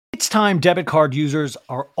It's time debit card users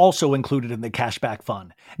are also included in the cashback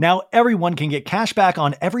fun. Now everyone can get cashback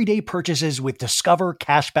on everyday purchases with Discover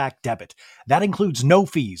Cashback Debit. That includes no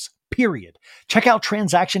fees, period. Check out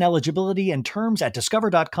transaction eligibility and terms at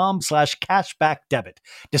discover.com/cashbackdebit.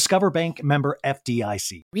 Discover Bank, member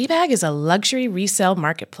FDIC. Rebag is a luxury resale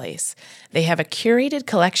marketplace. They have a curated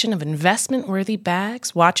collection of investment-worthy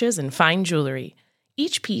bags, watches, and fine jewelry.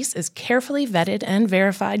 Each piece is carefully vetted and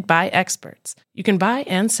verified by experts. You can buy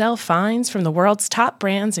and sell finds from the world's top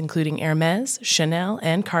brands, including Hermes, Chanel,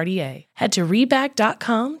 and Cartier. Head to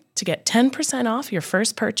Rebag.com to get 10% off your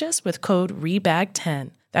first purchase with code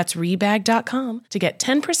REBAG10. That's Rebag.com to get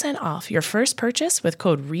 10% off your first purchase with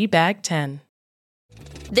code REBAG10.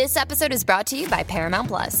 This episode is brought to you by Paramount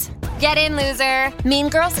Plus. Get in, loser! Mean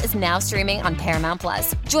Girls is now streaming on Paramount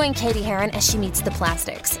Plus. Join Katie Heron as she meets the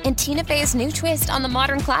plastics in Tina Fey's new twist on the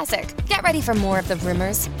modern classic. Get ready for more of the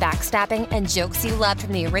rumors, backstabbing, and jokes you loved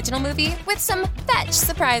from the original movie with some fetch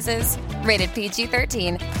surprises. Rated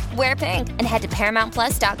PG-13. Wear pink and head to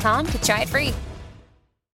ParamountPlus.com to try it free.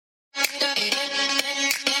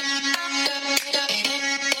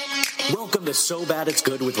 Welcome to So Bad It's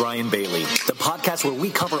Good with Ryan Bailey, the podcast where we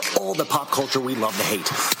cover all the pop culture we love to hate,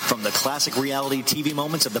 from the classic reality TV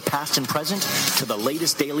moments of the past and present to the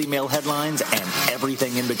latest Daily Mail headlines and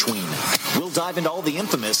everything in between. We'll dive into all the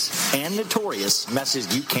infamous and notorious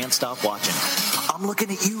messes you can't stop watching. I'm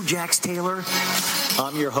looking at you, Jax Taylor.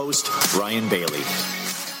 I'm your host, Ryan Bailey.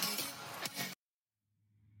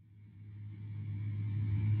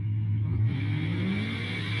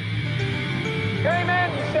 Okay,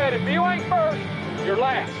 man, you said if you ain't first, you're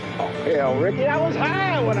last. Oh, hell, Ricky, I was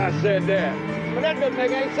high when I said that. But that doesn't make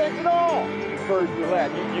any sense at all. First, you're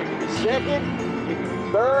last. You can be second, you can be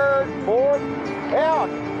third, fourth, hell,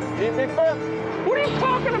 you can be fifth. What are you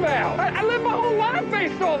talking about? I lived my whole life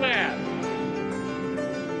based on that.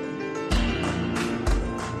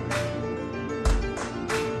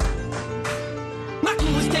 My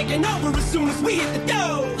crew is taking over as soon as we hit the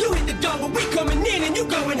door. You hit the door, but we coming in and you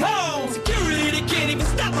going home. Security, they can't even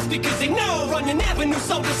stop us because they know. Running Avenue,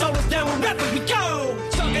 soldiers hold us down wherever we go.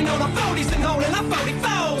 Chugging on our 40s and holding our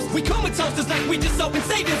 44s. We comatose just like we just opened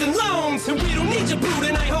savings and loans. And we don't need your brew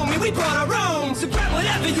tonight, homie, we brought our own. So grab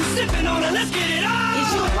whatever you sipping on and let's get it on.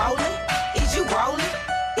 Is you rolling? Is you rolling?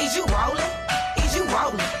 Is you rolling? Is you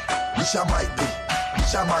rolling? Wish I might be.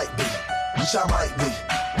 Wish I might be. Wish I might be.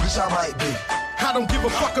 Wish I might be. I don't give a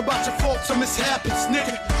fuck about your faults or mishaps,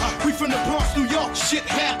 nigga. We from the Bronx, New York, shit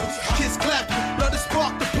happens. Kids clapping, blood has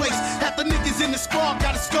sparked the place. Half the niggas in the squad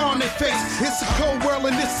got a scar on their face. It's a cold world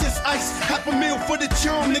and this is ice. $500,000 for the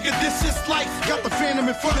charm, nigga, this is life. Got the Phantom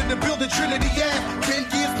in front of the building, Trinity Ave. 10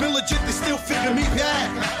 years been legit, they still figure me bad.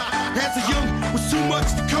 As a young, was too much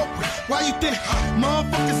to cope with. Why you think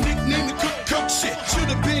motherfuckers nicknamed the cook shit?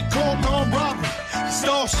 Should've been called armed robbery,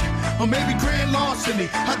 extortion, or maybe grand larceny.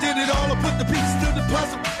 I did it all, I put the pieces to the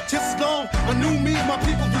puzzle. Just as long, I knew me and my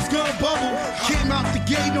people was gonna bubble. Came out the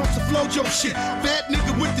gate on some flojo shit. Fat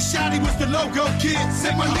nigga with the shotty was the logo kid.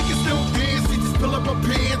 Said my niggas don't dance, they just pull up my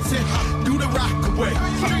pants and do the rock away.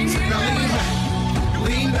 Now lean back,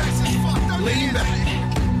 lean back, lean back,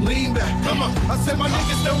 lean back. Come on, I said my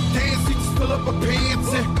niggas don't dance, they just pull up my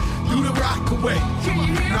pants and do the rock away.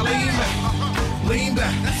 Now lean back, lean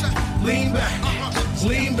back, lean back,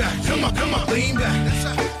 lean back. Come on, lean back,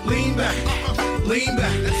 lean back, lean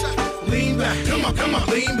back, lean back. Come on,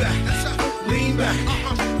 lean back, lean back,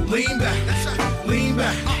 lean back, lean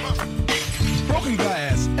back. Broken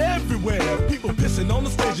glass everywhere. People pissing on the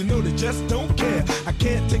stage, you know they just don't care. I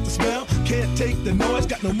can't take the smell, can't take the noise.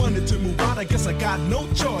 Got no money to move out, I guess I got no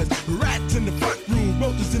choice. Rats in the front room,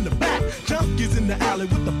 roaches in the back. Junkies in the alley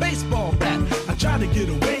with a baseball bat. I tried to get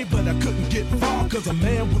away, but I couldn't get far. Cause a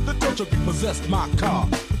man with a tow truck possessed my car.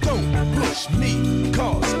 Don't push me,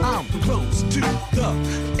 cause I'm close to the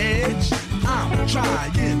edge. I'm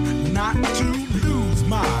trying not to lose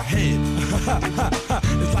my head.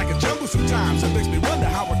 It's like a jungle sometimes, it makes me wonder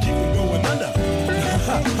how I keep from going under.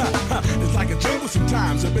 It's like a jungle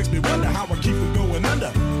sometimes, it makes me wonder how I keep from going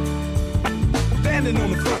under. Standing on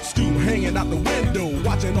the front stoop, hanging out the window,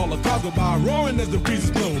 watching all the cars go by, roaring as the breeze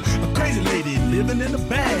is blown. A crazy lady living in a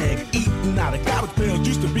bag, eating out of garbage pails,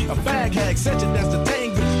 used to be a fag hag, such a dance to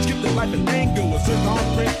tango, skipped the life and tango, a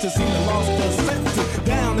certain princess in the lost her senses.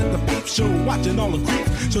 Down at the peep show, watching all the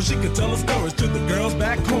creeps, so she could tell her stories to the girls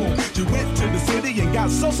back home. She went to the city and got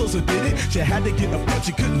so did it. She had to get a pimp,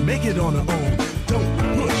 she couldn't make it on her own. Don't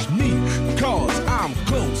push me, cause I'm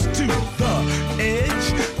close to the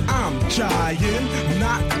edge. I'm trying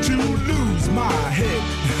not to lose my head.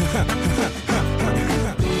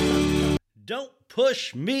 Don't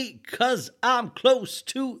push me, cause I'm close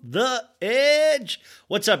to the edge.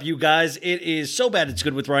 What's up, you guys? It is So Bad It's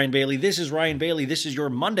Good with Ryan Bailey. This is Ryan Bailey. This is your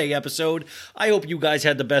Monday episode. I hope you guys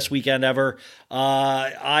had the best weekend ever.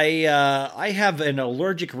 I have an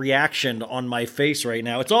allergic reaction on my face right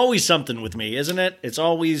now. It's always something with me, isn't it? It's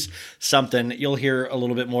always something. You'll hear a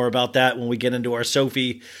little bit more about that when we get into our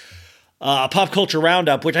Sophie pop culture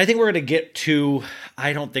roundup, which I think we're going to get to.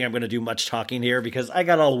 I don't think I'm going to do much talking here because I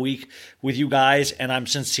got all week with you guys and I'm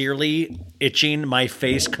sincerely itching my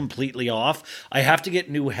face completely off. I have to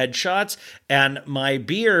get new headshots and my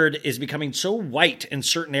beard is becoming so white in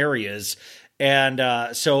certain areas.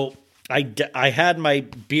 And so I had my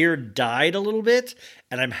beard dyed a little bit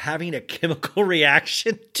and I'm having a chemical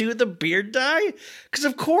reaction to the beard dye because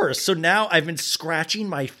of course. So now I've been scratching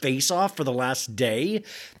my face off for the last day.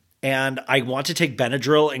 And I want to take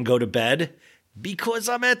Benadryl and go to bed because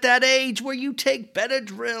I'm at that age where you take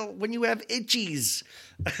Benadryl when you have itchies.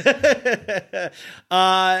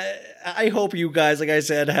 I hope you guys, like I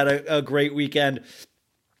said, had a great weekend.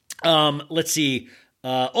 Let's see.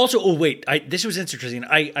 This was interesting.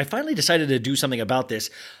 I finally decided to do something about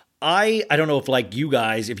this. I don't know if like you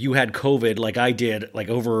guys, if you had COVID like I did like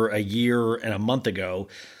over a year and a month ago,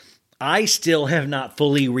 I still have not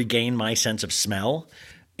fully regained my sense of smell.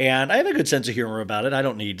 And I have a good sense of humor about it. I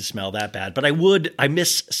don't need to smell that bad, but I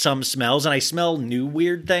miss some smells and I smell new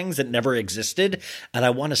weird things that never existed. And I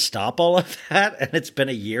want to stop all of that. And it's been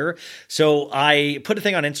a year. So I put a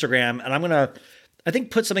thing on Instagram and I'm going to, I think,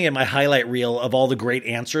 put something in my highlight reel of all the great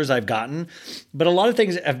answers I've gotten. But a lot of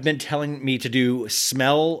things have been telling me to do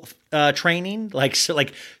smell training.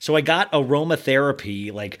 So I got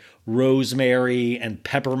aromatherapy, like rosemary and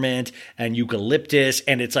peppermint and eucalyptus.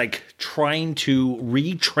 And it's like trying to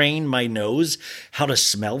retrain my nose how to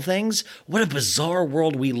smell things. What a bizarre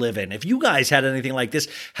world we live in. If you guys had anything like this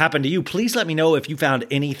happen to you, please let me know if you found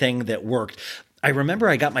anything that worked. I remember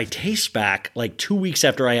I got my taste back like 2 weeks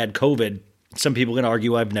after I had COVID. Some people can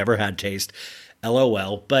argue I've never had taste,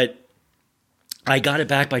 LOL, but I got it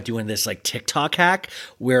back by doing this like TikTok hack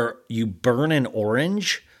where you burn an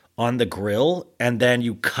orange on the grill and then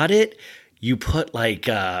you cut it. You put like,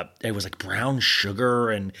 it was like brown sugar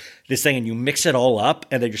and this thing and you mix it all up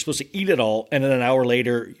and then you're supposed to eat it all. And then an hour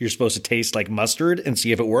later, you're supposed to taste like mustard and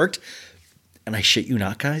see if it worked. And I shit you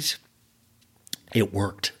not, guys, it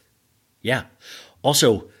worked. Yeah.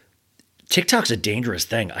 Also, TikTok's a dangerous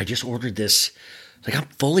thing. I just ordered this, like I'm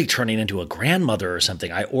fully turning into a grandmother or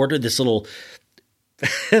something. I ordered this little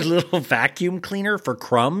vacuum cleaner for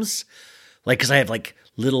crumbs. Like, cause I have like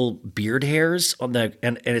little beard hairs on the,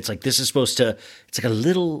 and it's like, this is supposed to, it's like a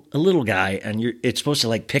little guy and it's supposed to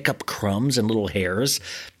like pick up crumbs and little hairs.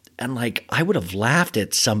 And like, I would have laughed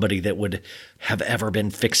at somebody that would have ever been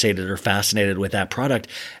fixated or fascinated with that product.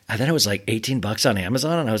 And then it was like $18 on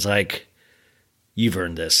Amazon. And I was like, you've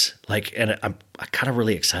earned this. Like, and I'm kind of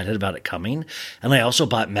really excited about it coming. And I also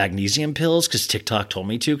bought magnesium pills because TikTok told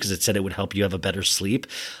me to, because it said it would help you have a better sleep.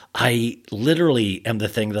 I literally am the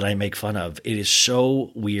thing that I make fun of. It is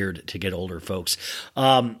so weird to get older, folks.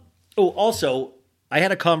 Also, I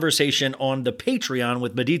had a conversation on the Patreon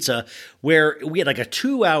with Mediza where we had like a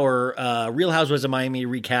 2-hour Real Housewives of Miami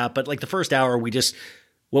recap. But like the first hour, we just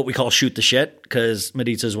what we call shoot the shit because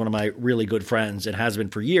Mediza is one of my really good friends and has been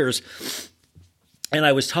for years. And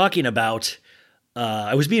I was talking about,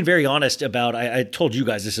 I was being very honest about, I told you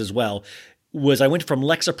guys this as well, was I went from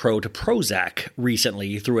Lexapro to Prozac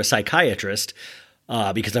recently through a psychiatrist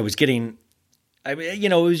because I was getting,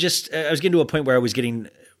 it was just, I was getting to a point where I was getting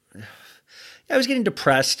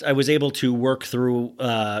depressed. I was able to work through,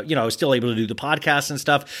 I was still able to do the podcast and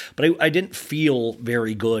stuff, but I didn't feel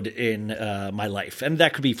very good in my life. And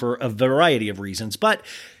that could be for a variety of reasons. But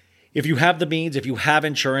if you have the means, if you have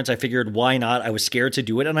insurance, I figured why not? I was scared to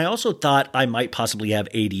do it. And I also thought I might possibly have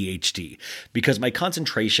ADHD because my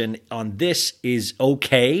concentration on this is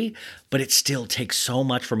okay, but it still takes so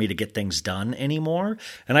much for me to get things done anymore.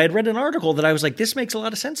 And I had read an article that I was like, this makes a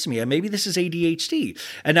lot of sense to me. And maybe this is ADHD.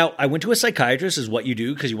 And now I went to a psychiatrist, is what you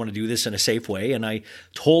do because you want to do this in a safe way. And I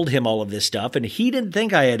told him all of this stuff and he didn't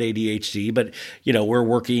think I had ADHD, but we're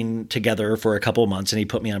working together for a couple of months and he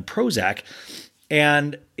put me on Prozac.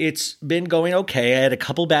 And it's been going okay. I had a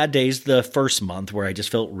couple bad days the first month where I just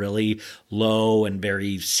felt really low and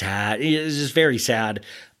very sad. It was just very sad.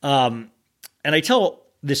 And I tell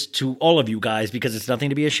this to all of you guys because it's nothing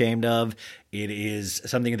to be ashamed of. It is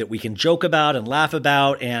something that we can joke about and laugh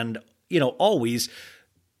about. And, always,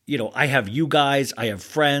 I have you guys, I have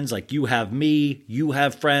friends, like you have me, you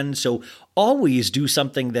have friends. So always do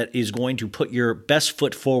something that is going to put your best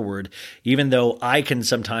foot forward, even though I can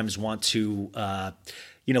sometimes want to,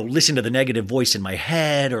 listen to the negative voice in my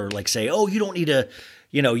head or like say, oh, you don't need to,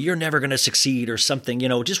 you're never going to succeed or something,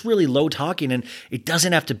 just really low talking. And it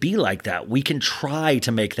doesn't have to be like that. We can try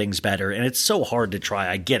to make things better. And it's so hard to try.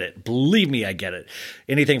 I get it. Believe me, I get it.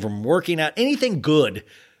 Anything from working out, anything good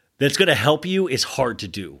that's going to help you is hard to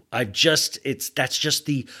do. That's just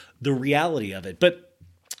the reality of it. But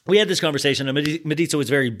we had this conversation, and Mediza was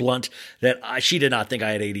very blunt that she did not think I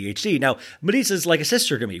had ADHD. Now, Mediza's like a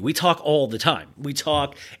sister to me. We talk all the time. We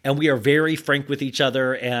talk, and we are very frank with each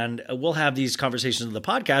other, and we'll have these conversations on the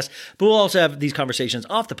podcast, but we'll also have these conversations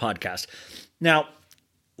off the podcast. Now,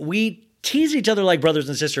 we tease each other like brothers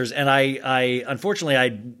and sisters, and I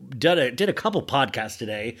unfortunately, did a couple podcasts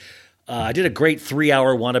today. I did a great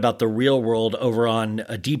 3-hour one about the real world over on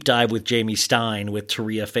A Deep Dive with Jamie Stein with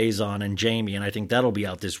Taria Faison and Jamie, and I think that'll be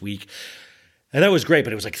out this week. And that was great,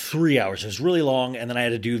 but it was like 3 hours. It was really long, and then I had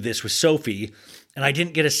to do this with Sophie, and I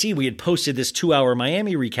didn't get to see. We had posted this 2-hour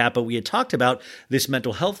Miami recap, but we had talked about this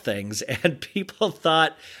mental health things, and people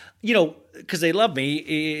thought, because they love me,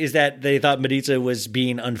 is that they thought Mediza was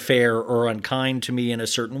being unfair or unkind to me in a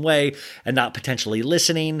certain way and not potentially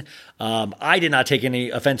listening. I did not take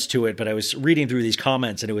any offense to it, but I was reading through these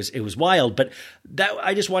comments and it was wild. But that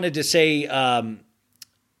I just wanted to say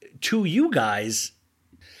to you guys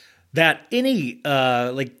that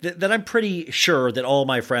that I'm pretty sure that all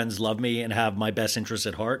my friends love me and have my best interests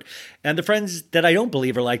at heart. And the friends that I don't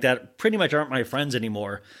believe are like that pretty much aren't my friends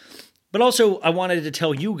anymore. But also, I wanted to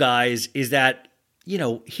tell you guys is that,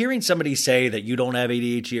 hearing somebody say that you don't have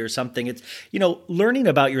ADHD or something, it's, learning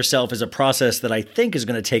about yourself is a process that I think is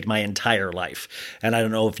going to take my entire life. And I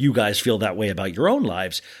don't know if you guys feel that way about your own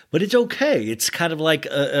lives, but it's okay. It's kind of like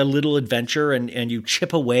a little adventure and you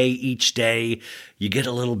chip away each day. You get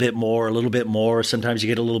a little bit more. Sometimes you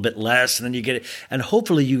get a little bit less and then you get it. And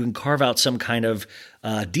hopefully you can carve out some kind of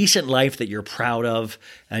decent life that you're proud of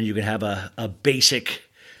and you can have a basic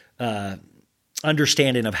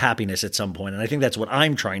understanding of happiness at some point. And I think that's what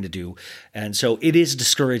I'm trying to do. And so it is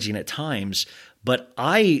discouraging at times, but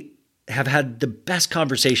I have had the best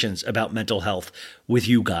conversations about mental health with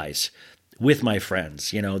you guys, with my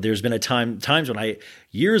friends. There's been times when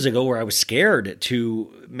years ago where I was scared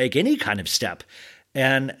to make any kind of step.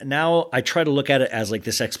 And now I try to look at it as like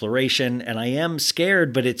this exploration, and I am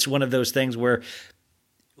scared, but it's one of those things where,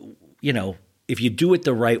 if you do it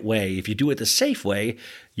the right way, if you do it the safe way,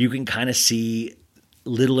 you can kind of see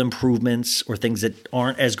little improvements or things that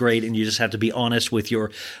aren't as great, and you just have to be honest with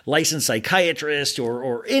your licensed psychiatrist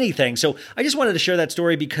or anything. So I just wanted to share that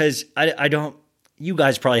story because you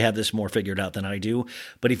guys probably have this more figured out than I do,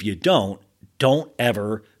 but if you don't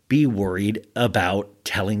ever be worried about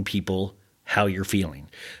telling people how you're feeling.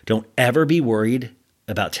 Don't ever be worried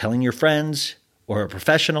about telling your friends or a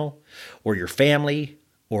professional or your family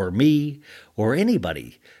or me, or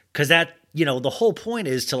anybody. Because that, the whole point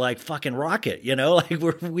is to like fucking rock it,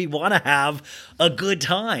 we want to have a good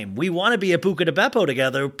time. We want to be at Buca de Beppo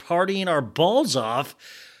together, partying our balls off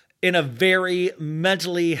in a very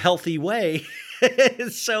mentally healthy way.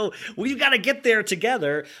 So we've got to get there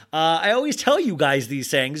together. I always tell you guys these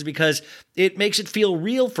things because it makes it feel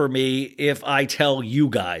real for me if I tell you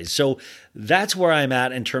guys. So that's where I'm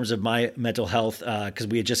at in terms of my mental health, because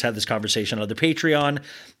we had just had this conversation on the Patreon,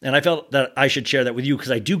 and I felt that I should share that with you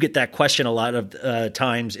because I do get that question a lot of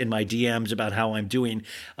times in my DMs about how I'm doing,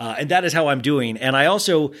 and that is how I'm doing. And I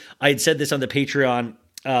had said this on the Patreon,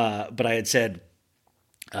 but I had said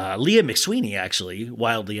Leah McSweeney, actually,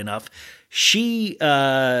 wildly enough, she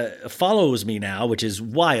follows me now, which is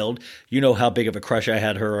wild. You know how big of a crush I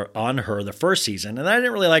had on her the first season. And I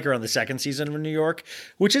didn't really like her on the second season of New York,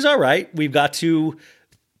 which is all right. We've got to,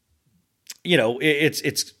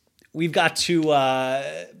 it's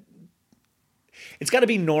got to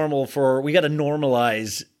be normal we got to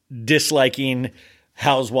normalize disliking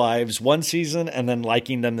housewives one season and then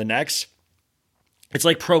liking them the next. It's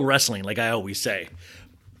like pro wrestling, like I always say.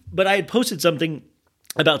 But I had posted something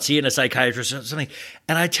about seeing a psychiatrist or something.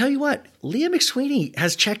 And I tell you what, Leah McSweeney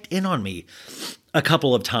has checked in on me a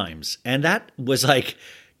couple of times. And that was like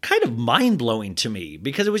kind of mind-blowing to me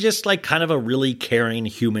because it was just like kind of a really caring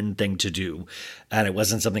human thing to do. And it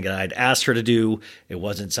wasn't something that I'd asked her to do. It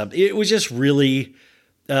was just really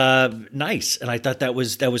nice. And I thought that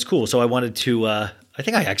was cool. So I wanted to, I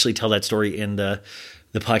think I actually tell that story in the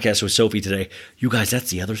podcast with Sophie today. You guys, that's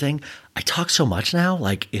the other thing. I talk so much now.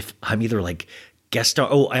 Like if I'm either like guest star.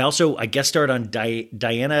 Oh, I guest starred on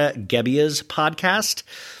Diana Gebbia's podcast.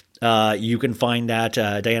 You can find that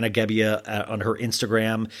Diana Gebbia on her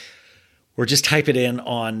Instagram, or just type it in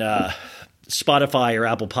on Spotify or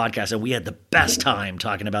Apple Podcasts, and we had the best time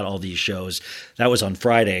talking about all these shows. That was on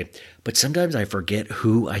Friday. But sometimes I forget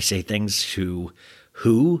who I say things to,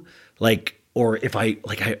 or if I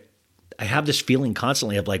have this feeling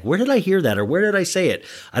constantly of like, where did I hear that? Or where did I say it?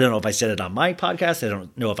 I don't know if I said it on my podcast. I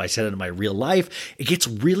don't know if I said it in my real life. It gets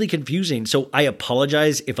really confusing. So I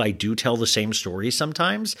apologize if I do tell the same story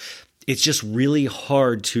sometimes. It's just really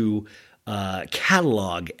hard to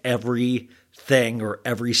catalog everything or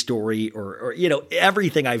every story or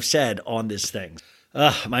everything I've said on this thing.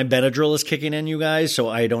 My Benadryl is kicking in, you guys, so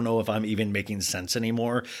I don't know if I'm even making sense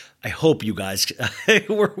anymore. I hope you guys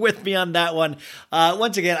were with me on that one.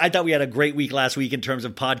 Once again, I thought we had a great week last week in terms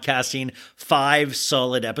of podcasting. 5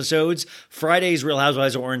 solid episodes. Friday's Real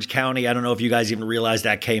Housewives of Orange County, I don't know if you guys even realized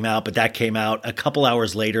that came out, but that came out a couple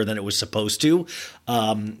hours later than it was supposed to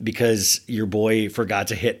because your boy forgot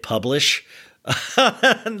to hit publish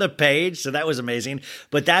on the page. So that was amazing.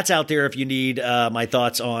 But that's out there if you need my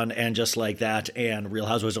thoughts on And Just Like That and Real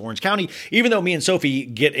Housewives of Orange County, even though me and Sophie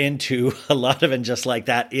get into a lot of And Just Like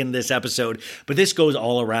That in this episode. But this goes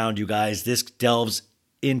all around, you guys. This delves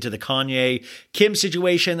into the Kanye Kim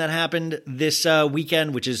situation that happened this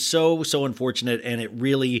weekend, which is so unfortunate. And it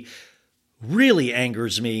really, really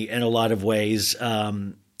angers me in a lot of ways.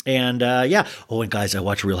 And guys, I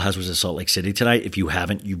watched Real Housewives of Salt Lake City tonight. If you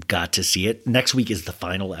haven't, you've got to see it. Next week is the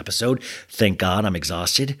final episode. Thank God, I'm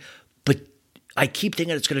exhausted. But I keep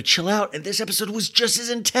thinking it's going to chill out, and this episode was just as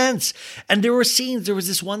intense. And there were scenes. There was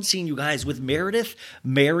this one scene, you guys, with Meredith,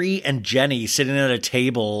 Mary, and Jenny sitting at a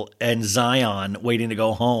table and Zion waiting to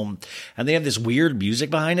go home. And they have this weird music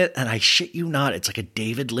behind it, and I shit you not, it's like a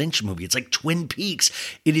David Lynch movie. It's like Twin Peaks.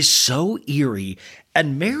 It is so eerie.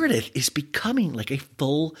 And Meredith is becoming like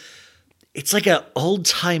it's like an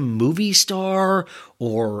old-time movie star,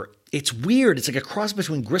 or it's weird. It's like a cross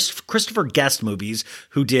between Christopher Guest movies,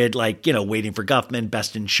 who did Waiting for Guffman,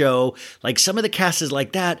 Best in Show. Like some of the cast is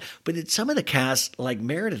like that, but some of the cast, like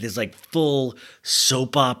Meredith, is like full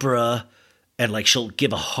soap opera, and like she'll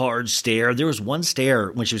give a hard stare. There was one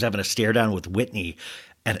stare when she was having a stare down with Whitney,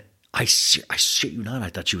 and I shit you not, I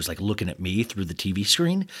thought she was like looking at me through the TV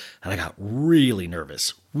screen, and I got really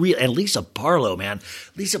nervous. And Lisa Barlow, man.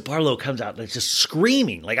 Lisa Barlow comes out like just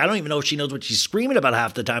screaming. Like, I don't even know if she knows what she's screaming about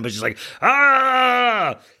half the time, but she's like,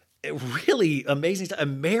 ah! Really amazing stuff.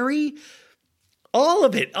 And Mary, all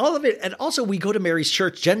of it. And also we go to Mary's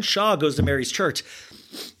church. Jen Shaw goes to Mary's church.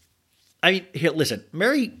 I mean, here, listen,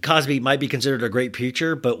 Mary Cosby might be considered a great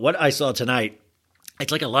preacher, but what I saw tonight,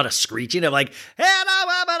 it's like a lot of screeching. I'm like,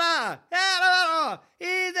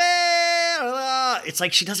 it's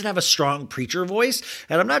like she doesn't have a strong preacher voice.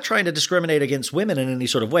 And I'm not trying to discriminate against women in any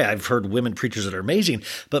sort of way. I've heard women preachers that are amazing.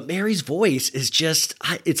 But Mary's voice is just,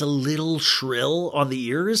 it's a little shrill on the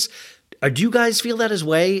ears. Do you guys feel that as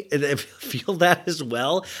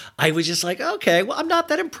well? I was just like, okay, well, I'm not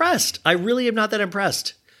that impressed. I really am not that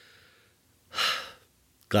impressed.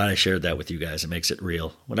 Glad I shared that with you guys. It makes it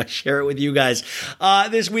real when I share it with you guys.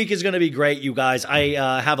 This week is going to be great, you guys.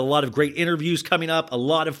 I have a lot of great interviews coming up, a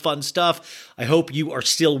lot of fun stuff. I hope you are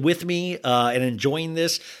still with me and enjoying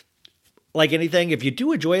this. Like anything, if you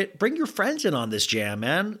do enjoy it, bring your friends in on this jam,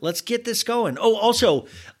 man. Let's get this going. Oh, also,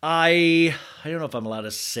 I don't know if I'm allowed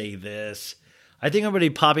to say this. I think I'm going to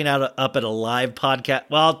be popping up at a live podcast.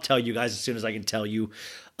 Well, I'll tell you guys as soon as I can tell you.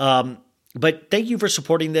 But thank you for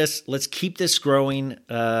supporting this. Let's keep this growing.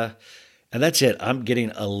 And that's it. I'm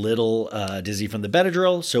getting a little dizzy from the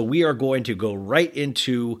Benadryl. So we are going to go right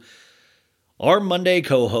into our Monday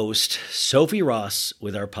co-host, Sophie Ross,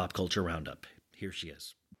 with our Pop Culture Roundup. Here she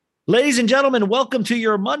is. Ladies and gentlemen, welcome to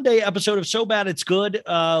your Monday episode of So Bad It's Good.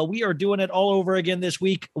 We are doing it all over again this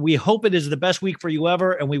week. We hope it is the best week for you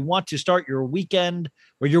ever, and we want to start your weekend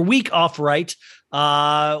or your week off right.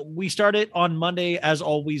 We started on Monday, as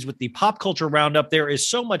always, with the Pop Culture Roundup. There is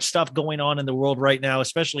so much stuff going on in the world right now,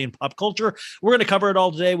 especially in pop culture. We're going to cover it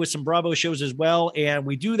all today with some Bravo shows as well, and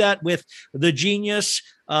we do that with the genius,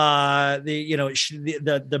 the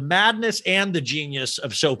madness and the genius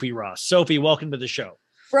of Sophie Ross. Sophie, welcome to the show.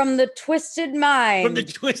 From the twisted mind. From the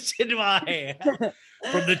twisted mind.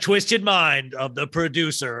 From the twisted mind of the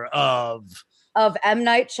producer of M.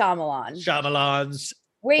 Night Shyamalan. Shyamalan's.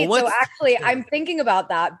 Wait, so actually, I'm thinking about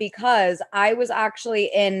that because I was actually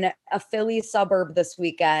in a Philly suburb this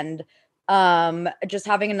weekend, just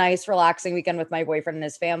having a nice, relaxing weekend with my boyfriend and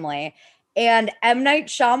his family. And M. Night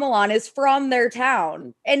Shyamalan is from their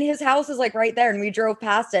town, and his house is like right there. And we drove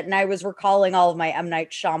past it, and I was recalling all of my M.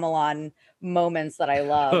 Night Shyamalan moments that I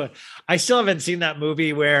love. I still haven't seen that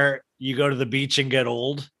movie where you go to the beach and get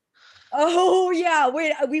old. Oh yeah,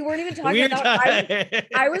 wait, we weren't even talking about.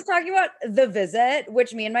 I was talking about The Visit,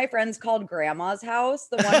 which me and my friends called Grandma's House.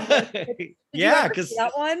 The one, yeah, because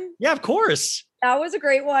that one. Yeah, of course. That was a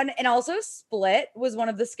great one, and also Split was one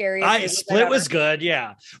of the scariest. Split was good,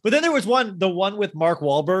 yeah. But then there was the one with Mark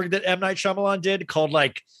Wahlberg that M. Night Shyamalan did called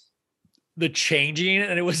like The Changing,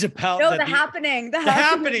 and it was about The Happening. The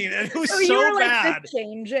Happening, and it was so bad. Like, The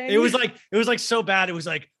Changing. It was like so bad. It was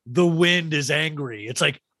like the wind is angry. It's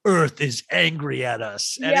like Earth is angry at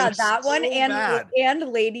us. And yeah, that one bad.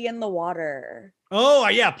 and Lady in the Water. Oh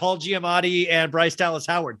yeah, Paul Giamatti and Bryce Dallas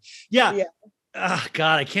Howard. Yeah. Oh,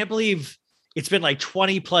 God, I can't believe it's been like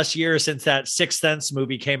 20 plus years since that Sixth Sense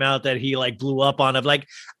movie came out that he like blew up on, of like,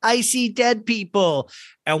 I see dead people.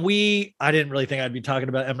 And I didn't really think I'd be talking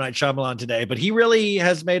about M. Night Shyamalan today, but he really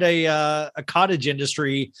has made a cottage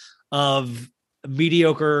industry of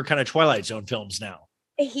mediocre kind of Twilight Zone films now.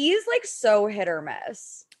 He's like so hit or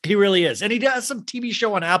miss. He really is. And he does some TV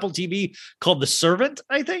show on Apple TV called The Servant,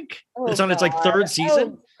 I think. It's on its like third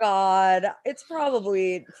season. Oh God. It's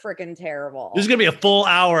probably freaking terrible. This is going to be a full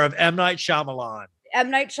hour of M. Night Shyamalan. M.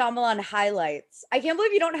 Night Shyamalan highlights. I can't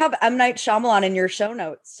believe you don't have M. Night Shyamalan in your show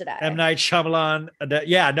notes today. M. Night Shyamalan.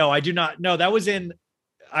 Yeah, no, I do not. No,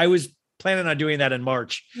 I was planning on doing that in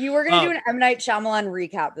March. You were going to do an M. Night Shyamalan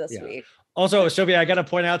recap this week. Also, Sophie, I got to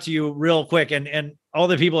point out to you real quick, and all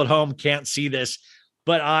the people at home can't see this,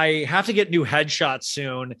 but I have to get new headshots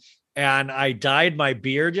soon. And I dyed my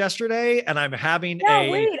beard yesterday, and I'm having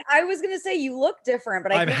wait, I was going to say you look different,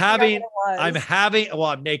 but I'm naked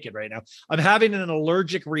right now. I'm having an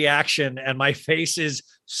allergic reaction, and my face is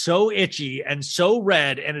so itchy and so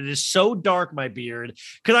red, and it is so dark, my beard.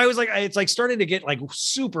 Cause I was like, it's like starting to get like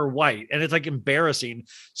super white, and it's like embarrassing.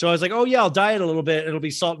 So I was like, oh yeah, I'll dye it a little bit. It'll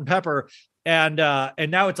be salt and pepper. And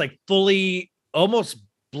now it's like fully almost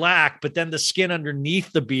black, but then the skin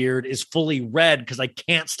underneath the beard is fully red because I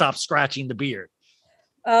can't stop scratching the beard.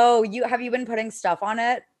 Oh, have you been putting stuff on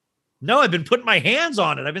it? No, I've been putting my hands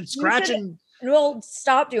on it. I've been scratching. Well,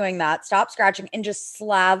 stop doing that. Stop scratching and just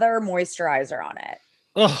slather moisturizer on it.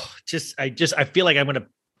 Oh, I feel like I'm going to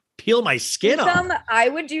peel my skin off. I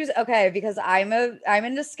would use because I'm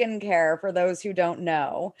into skincare, for those who don't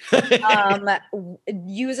know.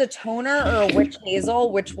 Use a toner or a witch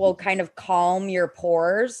hazel, which will kind of calm your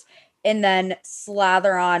pores, and then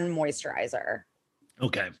slather on moisturizer.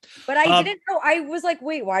 Okay. But I didn't know. I was like,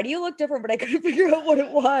 wait, why do you look different? But I couldn't figure out what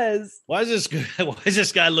it was. Why is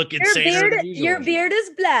this guy look insane? Your beard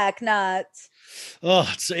is black, not.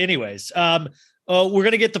 Oh, so anyways, we're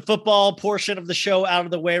going to get the football portion of the show out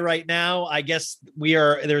of the way right now. I guess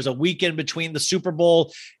there's a weekend between the Super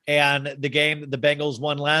Bowl and the game that the Bengals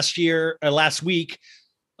won last week.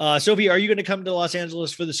 Sophie, are you going to come to Los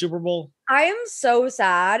Angeles for the Super Bowl? I am so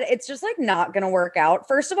sad. It's just like not going to work out.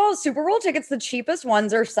 First of all, Super Bowl tickets, the cheapest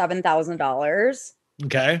ones are $7,000.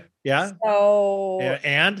 Okay. Yeah. So,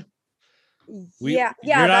 and yeah.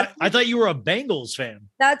 I thought you were a Bengals fan.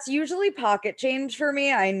 That's usually pocket change for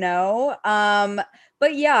me. I know.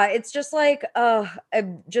 But yeah, it's just like,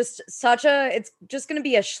 it's just going to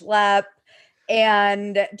be a schlep,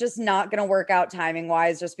 and just not going to work out timing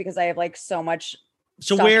wise, just because I have like so much.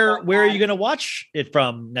 So where are you going to watch it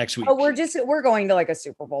from next week? Oh, we're going to like a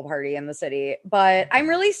Super Bowl party in the city, but I'm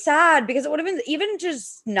really sad because it would have been even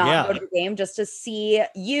just not go to the game, just to see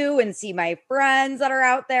you and see my friends that are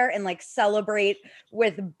out there and like celebrate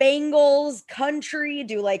with Bengals country,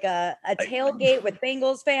 do like a tailgate with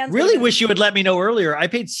Bengals fans. Really wish you would let me know earlier. I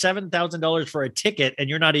paid $7,000 for a ticket and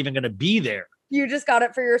you're not even going to be there. You just got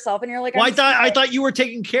it for yourself, and you're like, well, I thought you were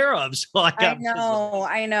taken care of. So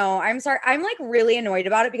I know. I'm sorry. I'm like really annoyed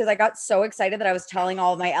about it because I got so excited that I was telling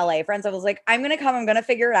all of my LA friends. I was like, I'm going to come. I'm going to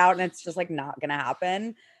figure it out. And it's just like not going to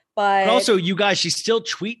happen. But also, you guys, she's still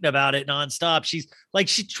tweeting about it nonstop. She's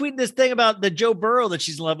tweeting this thing about the Joe Burrow that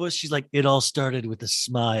she's in love with. She's like, it all started with a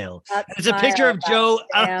smile. It's a picture of Joe.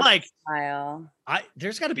 I'm like, smile.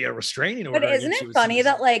 There's got to be a restraining order. But isn't it funny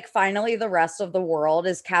that like finally the rest of the world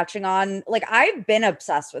is catching on? Like, I've been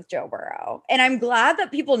obsessed with Joe Burrow, and I'm glad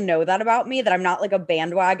that people know that about me, that I'm not like a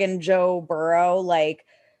bandwagon Joe Burrow, like,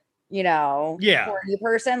 horny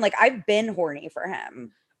person. Like, I've been horny for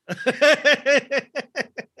him.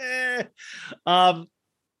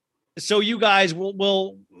 So you guys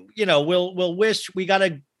will wish we got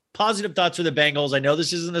a positive thoughts for the Bengals. I know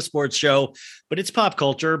this isn't a sports show, but it's pop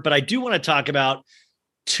culture. But I do want to talk about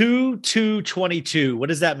 2/2/22. What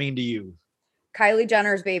does that mean to you? Kylie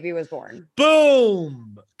Jenner's baby was born.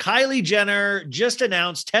 Boom. Kylie Jenner just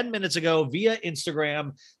announced 10 minutes ago via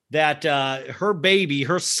Instagram that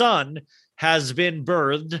her son has been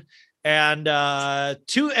birthed. And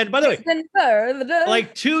and by the way,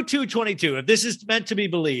 like 2/2/22. If this is meant to be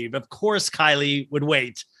believed, of course Kylie would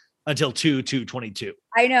wait until 2/2/22.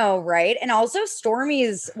 I know, right? And also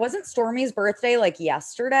wasn't Stormy's birthday like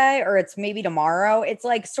yesterday, or it's maybe tomorrow? It's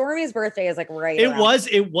like Stormy's birthday is like right.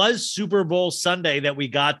 It was Super Bowl Sunday that we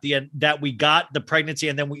got the pregnancy,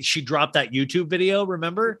 and then she dropped that YouTube video.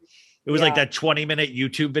 Remember? It was like that 20-minute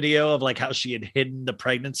YouTube video of like how she had hidden the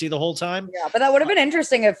pregnancy the whole time. Yeah, but that would have been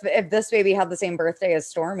interesting if this baby had the same birthday as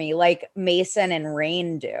Stormy, like Mason and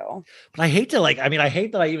Rain do. But I hate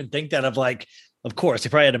that I even think that of like, of course,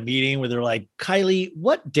 if I had a meeting where they're like, Kylie,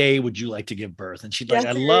 what day would you like to give birth? And she'd like,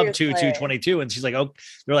 I love 2/2/22. And she's like, oh,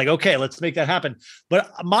 they're like, okay, let's make that happen.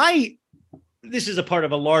 But this is a part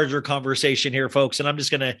of a larger conversation here, folks. And I'm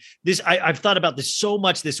just going to, I've thought about this so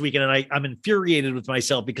much this weekend, and I'm infuriated with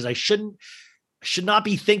myself because I should not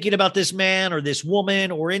be thinking about this man or this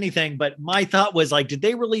woman or anything. But my thought was like, did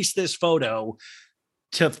they release this photo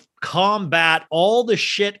to combat all the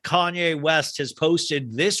shit Kanye West has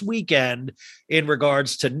posted this weekend in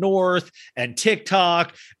regards to North and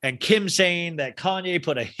TikTok and Kim saying that Kanye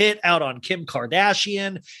put a hit out on Kim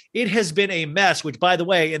Kardashian? It has been a mess, which, by the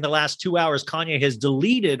way, in the last 2 hours, Kanye has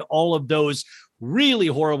deleted all of those really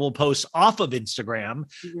horrible posts off of Instagram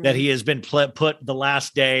that he has been put the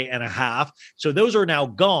last day and a half. So those are now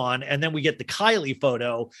gone. And then we get the Kylie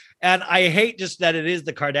photo. And I hate just that it is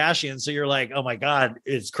the Kardashians. So you're like, oh my God,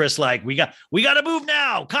 it's Chris like, we got to move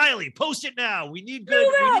now. Kylie, post it now. We need good.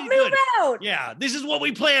 Move out. Yeah, this is what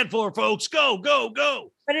we planned for, folks. Go, go,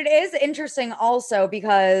 go. But it is interesting also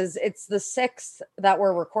because it's the 6th that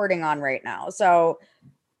we're recording on right now. So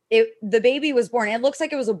the baby was born. It looks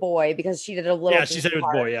like it was a boy because she did a little. Yeah, she said it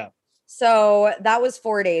was a boy. Yeah. So that was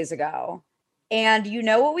 4 days ago. And you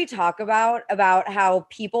know what we talk about how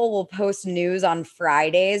people will post news on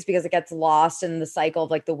Fridays because it gets lost in the cycle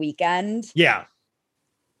of like the weekend. Yeah.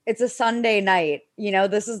 It's a Sunday night. You know,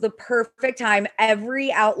 this is the perfect time.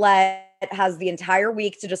 Every outlet has the entire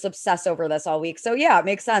week to just obsess over this all week. So yeah, it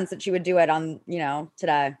makes sense that she would do it on,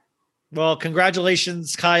 today. Well,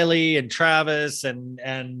 congratulations, Kylie and Travis,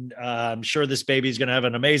 and I'm sure this baby is going to have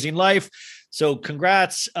an amazing life. So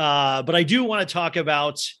congrats. But I do want to talk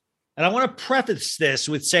about, and I want to preface this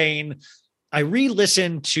with saying, I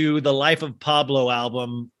re-listened to the Life of Pablo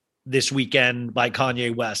album this weekend by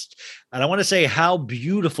Kanye West. And I want to say how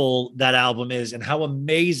beautiful that album is and how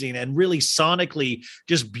amazing and really sonically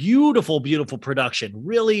just beautiful, beautiful production.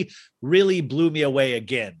 Really, really blew me away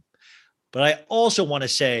again. But I also want to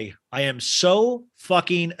say I am so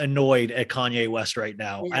fucking annoyed at Kanye West right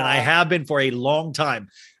now. Yeah. And I have been for a long time.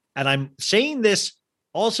 And I'm saying this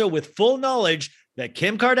also with full knowledge that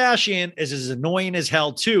Kim Kardashian is as annoying as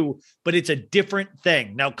hell too, but it's a different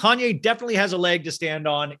thing. Now, Kanye definitely has a leg to stand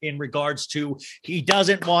on in regards to he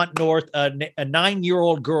doesn't want North, a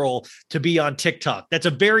 9-year-old girl, to be on TikTok. That's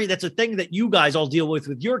a thing that you guys all deal with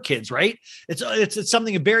your kids, right? It's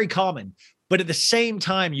something very common. But at the same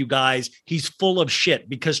time, you guys, he's full of shit,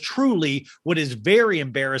 because truly what is very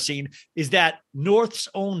embarrassing is that North's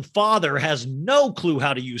own father has no clue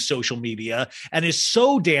how to use social media and is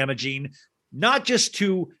so damaging, not just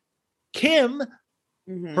to Kim,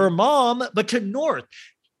 her mom, but to North.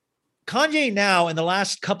 Kanye now in the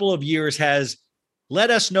last couple of years has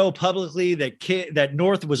let us know publicly that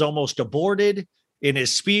North was almost aborted in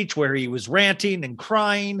his speech where he was ranting and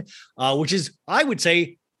crying, which is, I would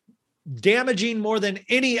say, damaging more than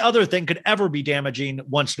any other thing could ever be damaging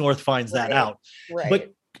once North finds that out. Right.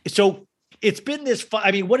 But so it's been this,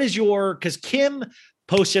 what is because Kim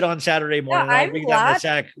posted on Saturday morning. Yeah, I'll read that in a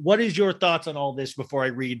sec. What is your thoughts on all this before I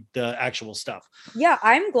read the actual stuff? Yeah,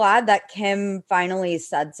 I'm glad that Kim finally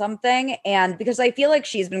said something. And because I feel like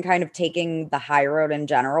she's been kind of taking the high road in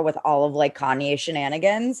general with all of like Kanye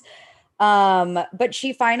shenanigans. But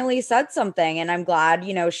she finally said something, and I'm glad,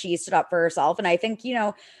 she stood up for herself. And I think,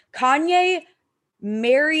 Kanye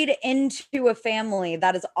married into a family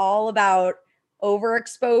that is all about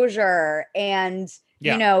overexposure and,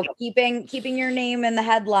 keeping your name in the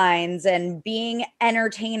headlines and being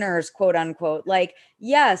entertainers, quote unquote. Like,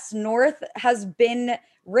 yes, North has been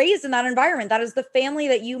raised in that environment. That is the family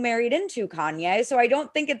that you married into, Kanye. So I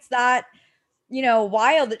don't think it's that,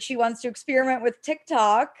 wild that she wants to experiment with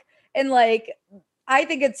TikTok. And like, I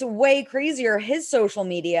think it's way crazier, his social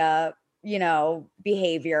media,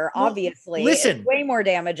 behavior, obviously. Listen, it's way more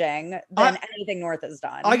damaging than anything North has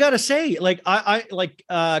done. I gotta say,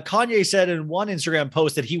 Kanye said in one Instagram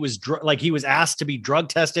post that he was asked to be drug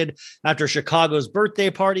tested after Chicago's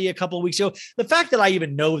birthday party a couple of weeks ago. The fact that I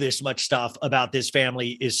even know this much stuff about this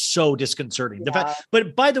family is so disconcerting.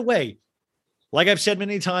 But by the way, like I've said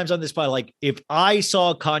many times on this pod, like if I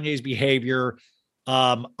saw Kanye's behavior,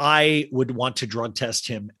 I would want to drug test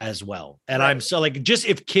him as well. And right. I'm so like, just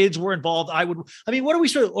if kids were involved, I mean, what are we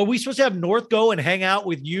supposed to have North go and hang out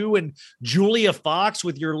with you and Julia Fox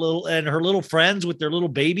with your her little friends with their little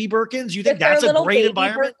baby Birkins? You think that's a great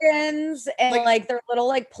environment? Birkins and like their little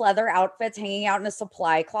like pleather outfits hanging out in a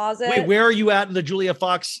supply closet. Wait, where are you at in the Julia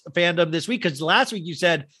Fox fandom this week? Because last week you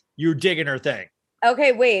said you're digging her thing.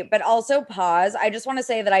 Okay, wait, but also pause. I just want to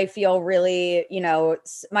say that I feel really,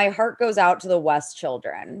 my heart goes out to the West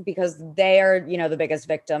children because they are, the biggest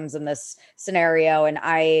victims in this scenario. And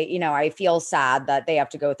I feel sad that they have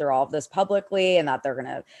to go through all of this publicly and that they're going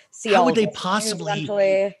to see how are they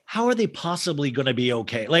possibly going to be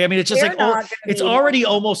okay? Like, I mean, it's just it's already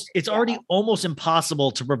almost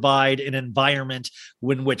impossible to provide an environment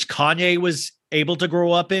in which Kanye was able to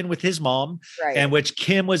grow up in with his mom, right, and which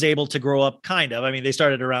Kim was able to grow up kind of. I mean, they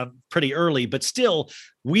started around pretty early, but still,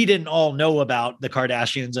 we didn't all know about the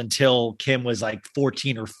Kardashians until Kim was like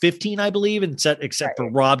 14 or 15, I believe, except right. for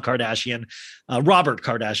Robert Kardashian.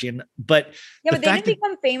 But they didn't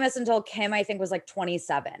become famous until Kim, I think, was like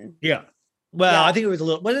 27. Yeah. Well, I think it was a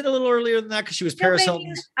little earlier than that because she was Paris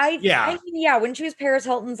Hilton's. When she was Paris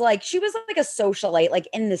Hilton's, like she was like a socialite, like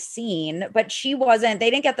in the scene, but she wasn't. They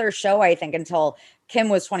didn't get their show, I think, until Kim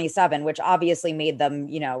was 27, which obviously made them,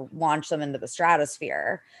 launch them into the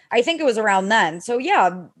stratosphere. I think it was around then. So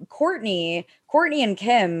yeah, Courtney and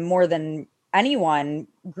Kim, more than anyone,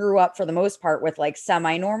 grew up for the most part with like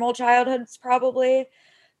semi-normal childhoods, probably.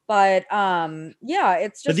 But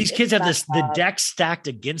it's just. But these kids have the deck stacked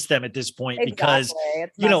against them at this point because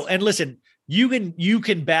and listen, you can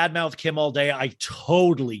badmouth Kim all day. I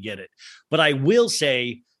totally get it, but I will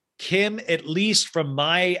say Kim, at least from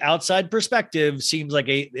my outside perspective, seems like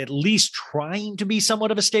at least trying to be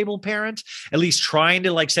somewhat of a stable parent. At least trying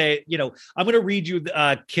to like say, I'm going to read you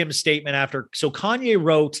Kim's statement after. So Kanye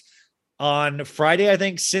wrote on Friday, I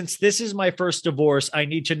think, since this is my first divorce, I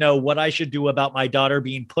need to know what I should do about my daughter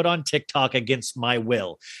being put on TikTok against my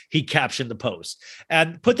will. He captioned the post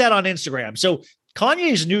and put that on Instagram. So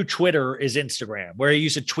Kanye's new Twitter is Instagram, where he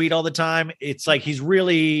used to tweet all the time. It's like he's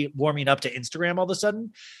really warming up to Instagram all of a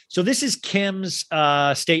sudden. So this is Kim's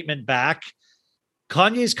statement back.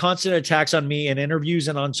 Kanye's constant attacks on me in interviews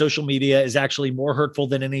and on social media is actually more hurtful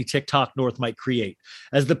than any TikTok North might create.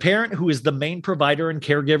 As the parent who is the main provider and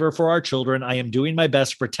caregiver for our children, I am doing my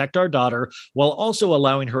best to protect our daughter while also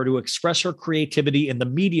allowing her to express her creativity in the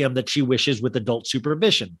medium that she wishes with adult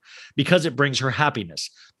supervision because it brings her happiness.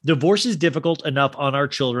 Divorce is difficult enough on our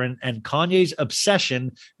children, and Kanye's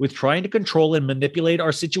obsession with trying to control and manipulate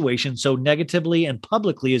our situation so negatively and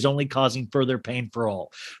publicly is only causing further pain for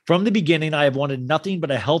all. From the beginning, I have wanted nothing but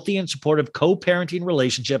a healthy and supportive co-parenting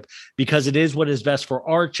relationship because it is what is best for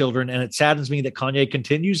our children, and it saddens me that Kanye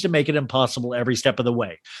continues to make it impossible every step of the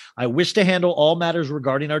way. I wish to handle all matters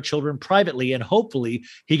regarding our children privately, and hopefully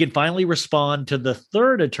he can finally respond to the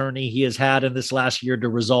third attorney he has had in this last year to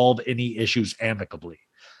resolve any issues amicably.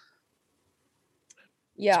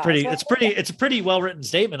 Yeah, it's a pretty well-written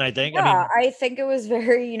statement, I think. Yeah, I think it was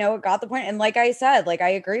very, it got the point. And like I said, like I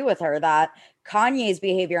agree with her that Kanye's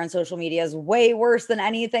behavior on social media is way worse than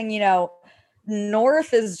anything,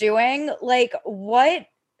 North is doing. Like why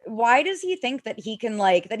does he think that he can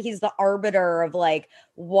that he's the arbiter of like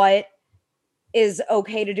what is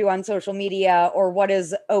okay to do on social media or what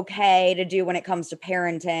is okay to do when it comes to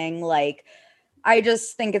parenting? Like, I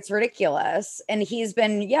just think it's ridiculous. And he's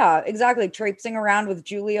been, exactly, traipsing around with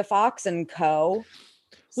Julia Fox and co.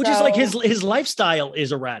 Which is like his lifestyle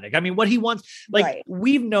is erratic. I mean, what he wants,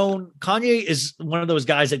 we've known Kanye is one of those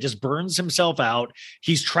guys that just burns himself out.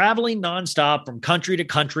 He's traveling nonstop from country to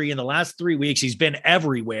country. In the last 3 weeks, he's been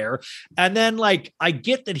everywhere. And then I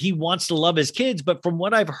get that he wants to love his kids, but from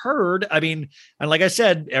what I've heard, I mean, and like I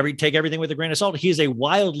said, take everything with a grain of salt. He is a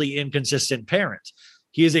wildly inconsistent parent.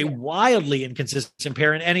 He is a wildly inconsistent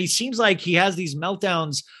parent, and he seems like he has these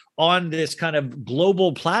meltdowns on this kind of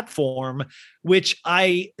global platform, which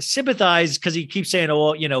I sympathize because he keeps saying,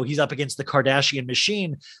 he's up against the Kardashian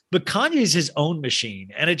machine, but Kanye is his own machine.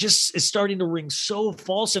 And it just is starting to ring so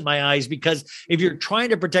false in my eyes because if you're trying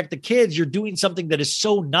to protect the kids, you're doing something that is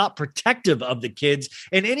so not protective of the kids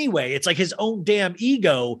in any way. It's like his own damn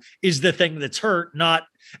ego is the thing that's hurt, not.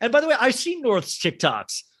 And by the way, I've seen North's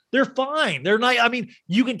TikToks. They're fine. They're not. I mean,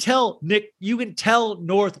 you can tell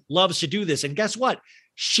North loves to do this. And guess what?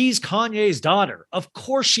 She's Kanye's daughter. Of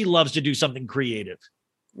course she loves to do something creative.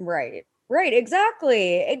 Right.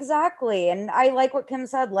 Exactly. And I like what Kim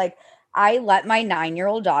said. Like, I let my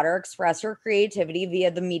 9-year-old daughter express her creativity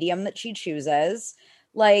via the medium that she chooses.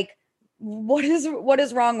 Like, what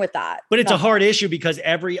is wrong with that? But it's a hard issue because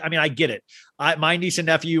I get it. My niece and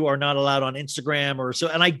nephew are not allowed on Instagram or so.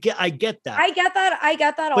 And I get that. I get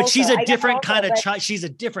that. But also. she's a different kind of child. She's a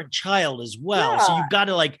different child as well. Yeah. So you've got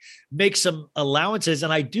to like make some allowances.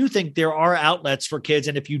 And I do think there are outlets for kids.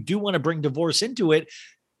 And if you do want to bring divorce into it,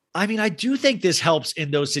 I mean, I do think this helps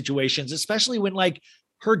in those situations, especially when like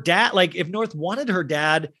her dad, like if North wanted her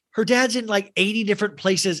dad's in like 80 different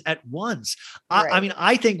places at once. Right. I mean,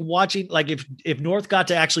 I think watching, like if North got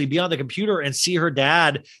to actually be on the computer and see her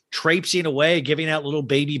dad traipsing away, giving out little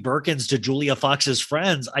baby Birkins to Julia Fox's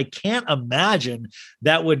friends, I can't imagine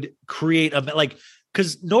that would create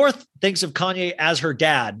because North thinks of Kanye as her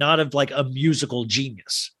dad, not of like a musical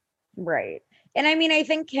genius. Right. And I mean, I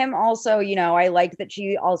think Kim also, I like that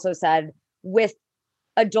she also said with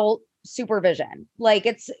adult supervision, like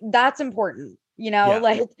that's important,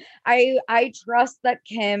 like I trust that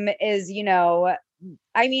Kim is,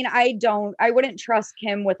 I mean, I wouldn't trust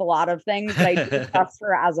Kim with a lot of things, but I do trust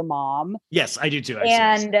her as a mom. Yes, I do too.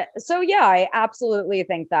 So yeah, I absolutely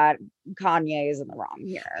think that Kanye is in the wrong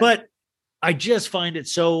here. But I just find it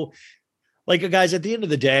so like, guys, at the end of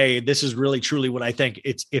the day, this is really truly what I think.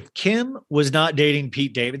 It's if Kim was not dating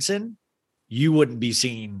Pete Davidson, you wouldn't be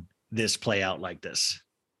seeing this play out like this.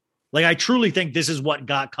 Like, I truly think this is what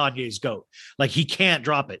got Kanye's goat. Like, he can't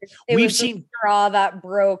drop it. We've seen the straw that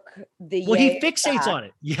broke the. Well, he fixates on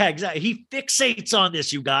it. Yeah, exactly. He fixates on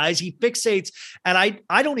this, you guys. He fixates. And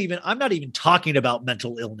I'm not even talking about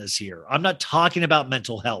mental illness here. I'm not talking about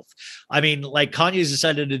mental health. I mean, like, Kanye's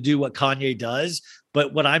decided to do what Kanye does.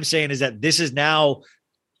 But what I'm saying is that this is now,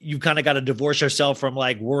 you've kind of got to divorce yourself from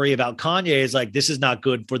like worry about Kanye. Is like, this is not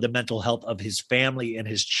good for the mental health of his family and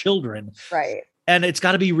his children. Right. And it's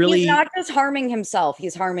got to be really. He's not just harming himself.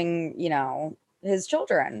 He's harming, his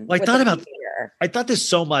children. Well, I thought this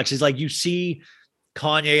so much is like, you see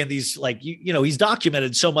Kanye and these, like, he's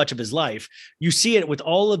documented so much of his life. You see it with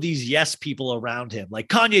all of these yes people around him. Like,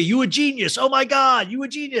 Kanye, you a genius. Oh my God, you a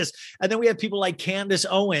genius. And then we have people like Candace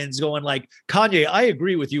Owens going like, Kanye, I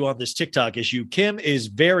agree with you on this TikTok issue. Kim is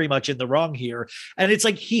very much in the wrong here. And it's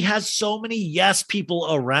like, he has so many yes people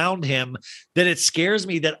around him that it scares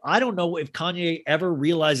me that I don't know if Kanye ever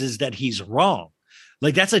realizes that he's wrong.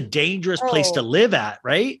 Like, that's a dangerous place to live at,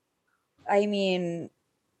 right? I mean,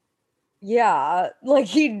 yeah, like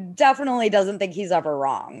he definitely doesn't think he's ever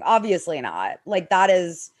wrong. Obviously not. Like, that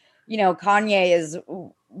is, Kanye is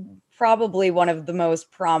probably one of the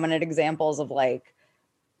most prominent examples of like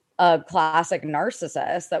a classic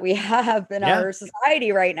narcissist that we have in our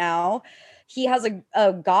society right now. He has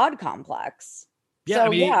a God complex. Yeah,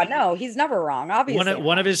 so, he's never wrong. Obviously,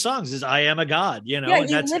 one of his songs is "I Am a God." Yeah,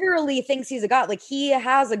 he literally thinks he's a god. Like, he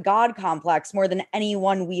has a God complex more than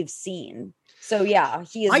anyone we've seen. So yeah,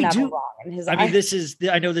 he is never wrong in his eyes.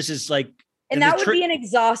 I know this is like, and that would be an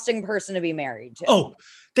exhausting person to be married to. Oh,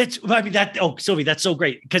 Sophie, that's so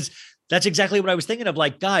great. Because that's exactly what I was thinking of.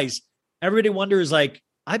 Like, guys, everybody wonders, like,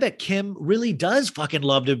 I bet Kim really does fucking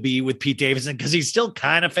love to be with Pete Davidson because he's still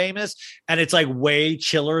kind of famous and it's like way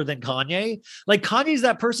chiller than Kanye. Like, Kanye's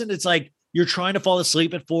that person that's like, you're trying to fall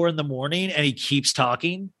asleep at 4 a.m. and he keeps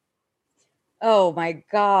talking. Oh my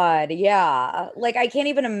God. Yeah. Like, I can't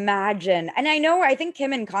even imagine. And I think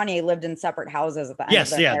Kim and Kanye lived in separate houses at the end.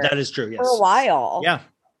 Yes. Yeah, that is true. Yes. For a while. Yeah.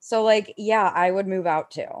 So like, yeah, I would move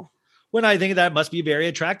out too. When I think that must be very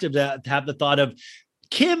attractive to have the thought of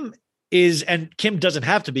Kim is, and Kim doesn't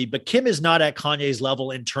have to be, but Kim is not at Kanye's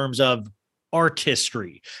level in terms of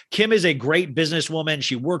artistry. Kim is a great businesswoman.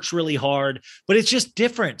 She works really hard, but it's just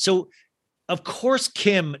different. So of course,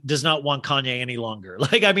 Kim does not want Kanye any longer.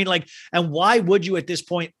 Like, I mean, like, and why would you at this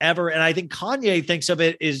point ever? And I think Kanye thinks of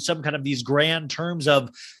it as some kind of these grand terms of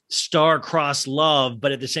star-crossed love,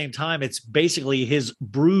 but at the same time, it's basically his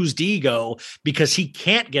bruised ego because he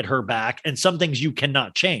can't get her back. And some things you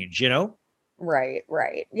cannot change,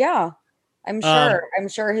 Right. Yeah. I'm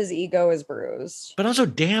sure his ego is bruised. But also,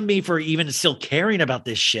 damn me for even still caring about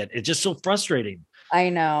this shit. It's just so frustrating. I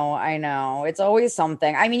know. It's always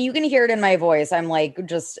something. I mean, you can hear it in my voice. I'm like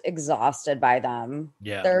just exhausted by them.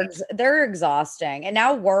 Yeah. They're exhausting. And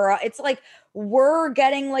now it's like we're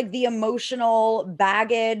getting like the emotional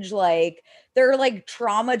baggage. Like, they're like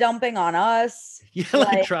trauma dumping on us. Yeah,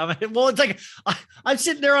 like trauma. Well, it's like I'm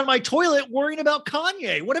sitting there on my toilet worrying about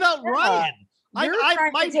Kanye. What about Ryan? You're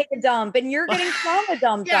trying to take a dump and you're getting trauma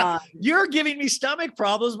dumped on. You're giving me stomach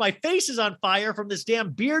problems. My face is on fire from this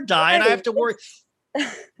damn beard dye, and I have to worry.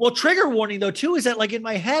 Well, trigger warning though too is that, like, in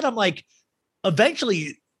my head, I'm like,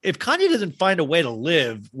 eventually, if Kanye doesn't find a way to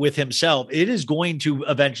live with himself, it is going to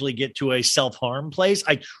eventually get to a self-harm place.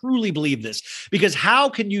 I truly believe this, because how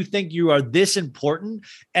can you think you are this important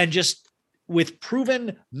and just with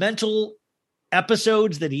proven mental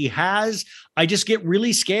episodes that he has, I just get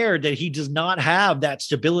really scared that he does not have that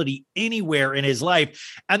stability anywhere in his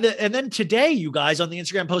life. And then today, you guys, on the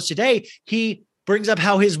Instagram post today, he brings up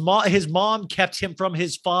how his mom kept him from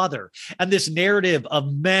his father, and this narrative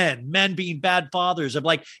of men being bad fathers, of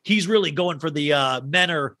like, he's really going for the men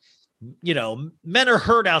are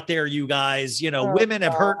hurt out there, you guys, women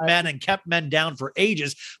have hurt men and kept men down for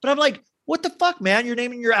ages. But I'm like, what the fuck, man? You're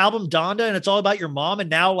naming your album Donda and it's all about your mom. And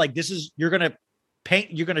now like, you're going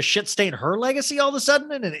to shit stain her legacy all of a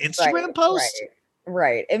sudden in an Instagram post.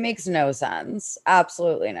 Right. It makes no sense.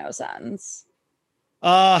 Absolutely no sense.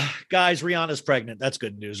 Guys, Rihanna's pregnant. That's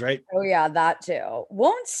good news, right? Oh yeah, that too.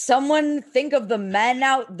 Won't someone think of the men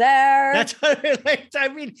out there? That's, I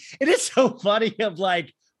mean, it is so funny of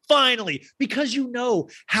like, finally, because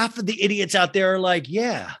half of the idiots out there are like,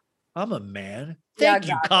 yeah, I'm a man. Thank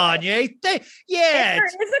you, Kanye. There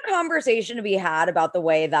is a conversation to be had about the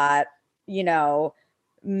way that,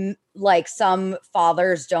 like some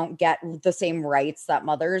fathers don't get the same rights that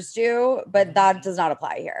mothers do, but that does not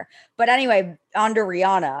apply here. But anyway, on to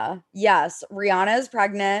Rihanna. Yes, Rihanna is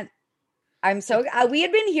pregnant. We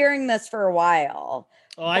had been hearing this for a while.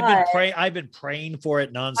 Oh, I've been praying for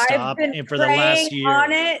it nonstop and for the last year.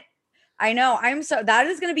 On it. I know. That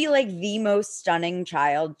is going to be like the most stunning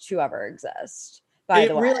child to ever exist. By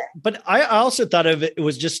the way, really, but I also thought it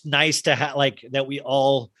was just nice to have like that we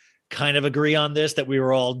all kind of agree on this, that we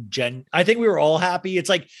were all I think we were all happy. It's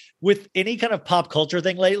like with any kind of pop culture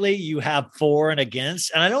thing lately, you have for and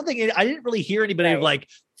against, and I didn't really hear anybody like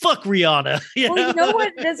fuck Rihanna. You know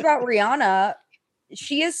what it is about Rihanna?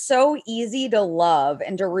 She is so easy to love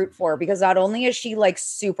and to root for, because not only is she like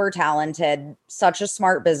super talented, such a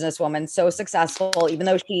smart businesswoman, so successful, even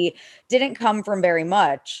though she didn't come from very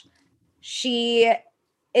much, she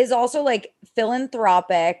is also like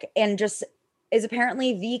philanthropic and just is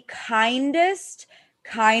apparently the kindest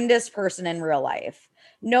person in real life.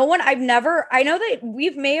 I know that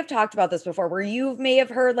we may have talked about this before, where you may have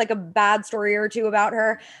heard like a bad story or two about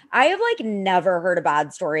her. I have like never heard a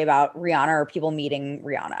bad story about Rihanna or people meeting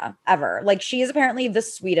Rihanna ever. Like, she is apparently the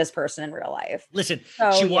sweetest person in real life. Listen,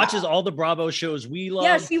 she watches all the Bravo shows we love.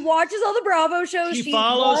 Yeah, she watches all the Bravo shows. She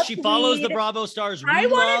follows the Bravo stars we love. I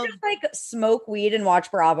want to just like smoke weed and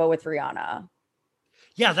watch Bravo with Rihanna.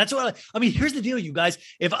 Yeah, that's what I mean. Here's the deal, you guys.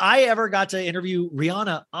 If I ever got to interview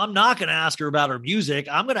Rihanna, I'm not going to ask her about her music.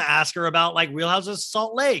 I'm going to ask her about like Real Houses of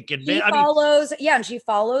Salt Lake. And and she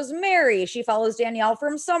follows Mary. She follows Danielle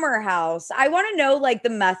from Summer House. I want to know like the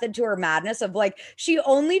method to her madness of like, she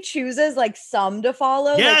only chooses like some to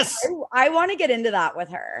follow. Yes. Like, I want to get into that with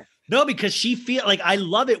her. No, because she feel like, I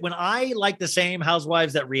love it when I like the same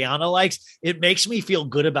housewives that Rihanna likes. It makes me feel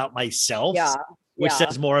good about myself. Yeah. Which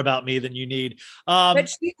says more about me than you need. But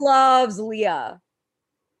she loves Leah.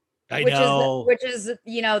 Which is,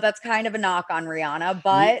 that's kind of a knock on Rihanna,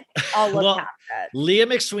 but I'll look past it. Leah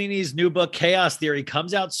McSweeney's new book, Chaos Theory,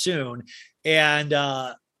 comes out soon. And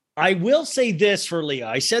I will say this for Leah.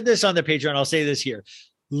 I said this on the Patreon. I'll say this here.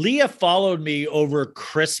 Leah followed me over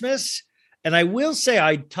Christmas. And I will say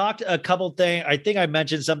I talked a couple things. I think I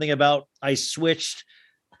mentioned something about I switched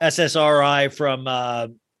SSRI from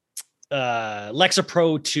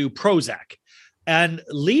Lexapro to Prozac, and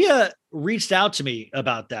Leah reached out to me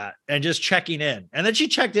about that and just checking in, and then she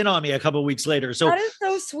checked in on me a couple of weeks later. So that is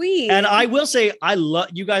so sweet. And I will say,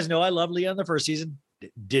 you guys know I love Leah in the first season,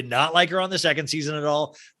 did not like her on the second season at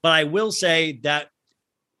all, but I will say that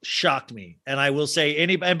shocked me. And I will say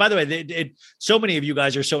and by the way, so many of you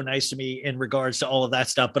guys are so nice to me in regards to all of that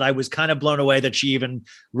stuff, but I was kind of blown away that she even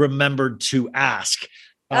remembered to ask.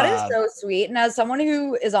 That is so sweet. And as someone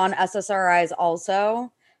who is on SSRIs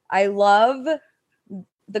also, I love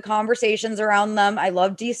the conversations around them. I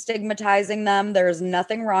love destigmatizing them. There's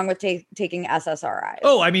nothing wrong with taking SSRIs.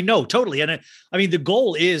 Oh, I mean, no, totally. And the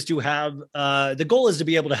goal is to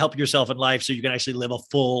be able to help yourself in life so you can actually live a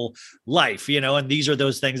full life, and these are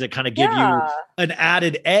those things that kind of give you an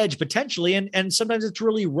added edge potentially. And sometimes it's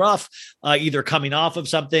really rough, either coming off of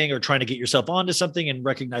something or trying to get yourself onto something and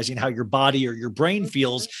recognizing how your body or your brain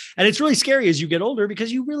feels. And it's really scary as you get older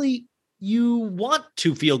because you want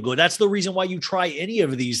to feel good. That's the reason why you try any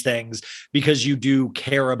of these things, because you do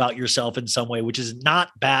care about yourself in some way, which is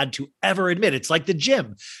not bad to ever admit. It's like the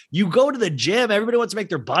gym. You go to the gym, everybody wants to make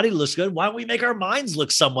their body look good. Why don't we make our minds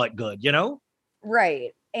look somewhat good,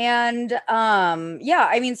 Right. And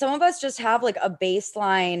some of us just have like a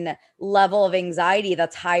baseline level of anxiety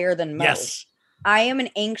that's higher than most. Yes. I am an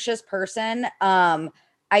anxious person.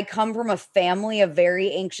 I come from a family of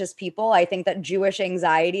very anxious people. I think that Jewish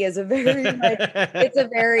anxiety is a very, it's a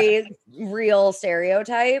very real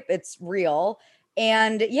stereotype. It's real.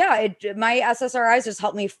 And yeah, my SSRIs just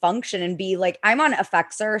help me function and be like, I'm on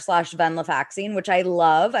Effexor/venlafaxine, which I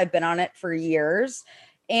love. I've been on it for years.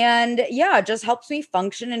 And yeah, it just helps me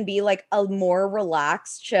function and be like a more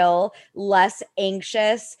relaxed, chill, less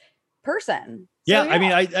anxious person. Yeah, I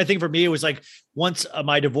mean, I think for me, it was like once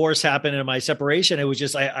my divorce happened and my separation, it was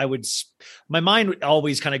just, my mind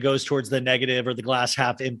always kind of goes towards the negative or the glass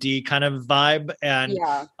half empty kind of vibe. And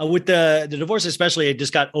with the divorce, especially, it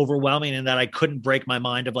just got overwhelming in that I couldn't break my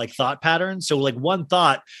mind of like thought patterns. So like one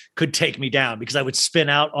thought could take me down because I would spin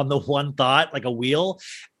out on the one thought like a wheel.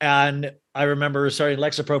 And I remember starting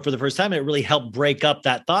Lexapro for the first time. And it really helped break up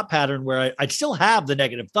that thought pattern where I'd still have the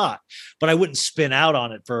negative thought, but I wouldn't spin out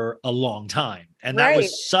on it for a long time. And that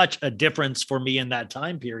was such a difference for me in that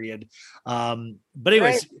time period. But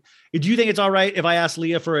anyways, do you think it's all right if I ask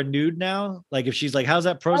Leah for a nude now? Like if she's like, how's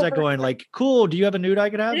that Prozac going? Like, cool. Do you have a nude I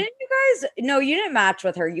could have? Didn't you guys? No, you didn't match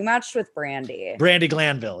with her. You matched with Brandy. Brandy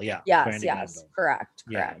Glanville. Yeah. Yes. Brandy Glanville. Correct.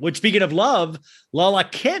 Yeah. Which, speaking of love, Lala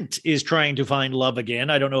Kent is trying to find love again.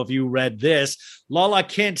 I don't know if you read this. Lala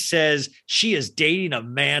Kent says she is dating a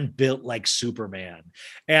man built like Superman.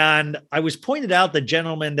 And I was pointed out the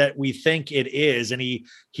gentleman that we think it is. And he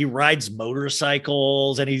rides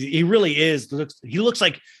motorcycles and he really is. He looks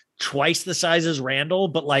like twice the size as Randall,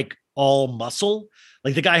 but like all muscle.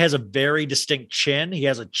 Like the guy has a very distinct chin. He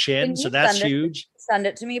has a chin. So that's huge. Send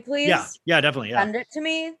it to me, please. Yeah, definitely. Yeah. Send it to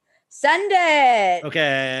me. Send it.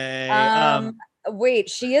 Okay. Wait,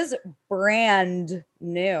 she is brand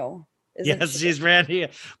new. Yes, she's brand new.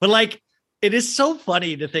 But like, it is so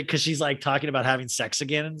funny to think because she's like talking about having sex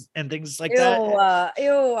again and things like that.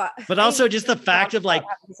 Ew. But also just the fact of like,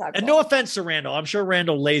 and no offense to Randall, I'm sure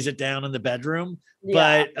Randall lays it down in the bedroom.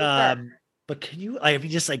 But can you? I mean,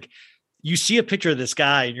 just like you see a picture of this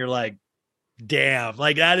guy and you're like, damn,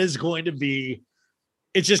 like that is going to be.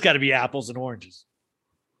 It's just got to be apples and oranges.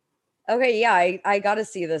 Okay, yeah, I got to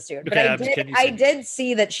see this dude. But I did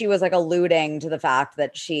see that she was like alluding to the fact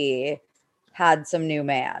that she had some new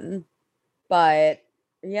man. But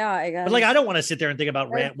yeah, I guess. But like, I don't want to sit there and think about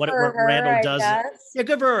what Randall does. Yeah,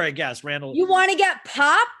 good for her, I guess. Randall. You want to get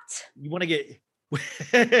popped? You want to get.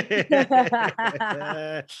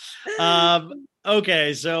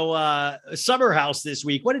 Okay, so Summer House this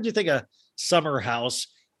week. What did you think of Summer House?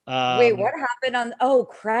 Wait, what happened on?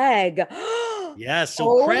 Craig. Yes.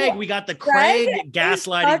 So Craig, we got the Craig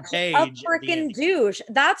gaslighting page. A freaking douche.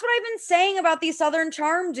 That's what I've been saying about these Southern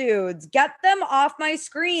Charm dudes. Get them off my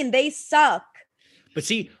screen. They suck. But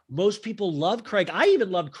see, most people love Craig. I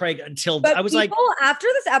even loved Craig until I was like, after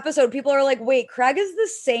this episode, people are like, wait, Craig is the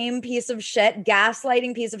same piece of shit,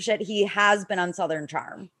 gaslighting piece of shit he has been on Southern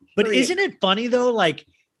Charm. But isn't it funny though? Like,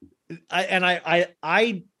 I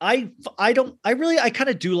kind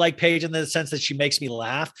of do like Paige in the sense that she makes me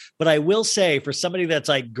laugh, but I will say for somebody that's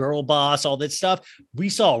like girl boss, all that stuff, we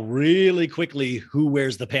saw really quickly who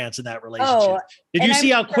wears the pants in that relationship. Did you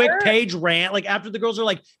see how quick Paige ran? Like after the girls are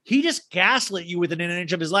like, he just gaslit you within an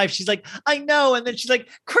inch of his life. She's like, I know. And then she's like,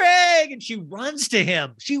 Craig. And she runs to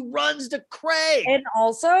him. She runs to Craig. And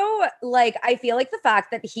also like, I feel like the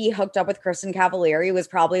fact that he hooked up with Kristen Cavallari was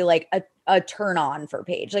probably like a turn on for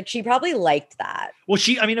Paige. Like she probably liked that. Well,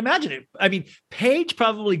 imagine it. I mean, Paige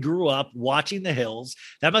probably grew up watching The Hills.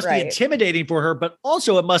 That must be intimidating for her, but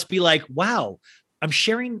also it must be like, wow, I'm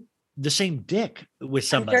sharing the same dick with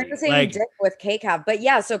somebody. I'm sharing the same dick with K-Cav. But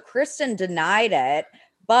yeah, so Kristen denied it,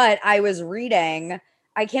 but I was reading,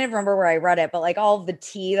 I can't even remember where I read it, but like all of the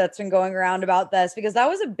tea that's been going around about this, because that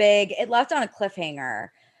was it left on a cliffhanger.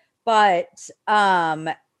 But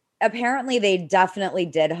apparently they definitely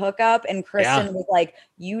did hook up, and Kristen was like,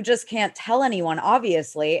 you just can't tell anyone,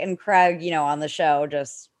 obviously. And Craig, on the show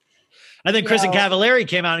just. And then Kristen Cavallari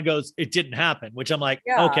came out and goes, it didn't happen, which I'm like,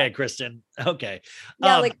 okay, Kristen. Okay.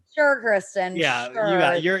 Yeah. Sure, Kristen. Yeah.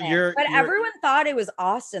 Sure, you're but everyone thought it was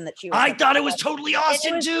Austin that she was. I thought it was totally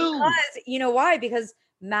Austin too. Because, you know why? Because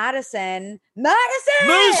Madison. No,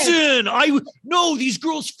 these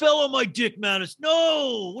girls fell on my dick, Madison.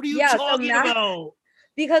 No. What are you talking about?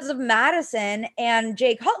 Because of Madison and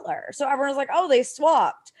Jay Cutler. So everyone's like, oh, they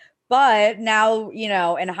swapped. But now,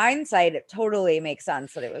 in hindsight, it totally makes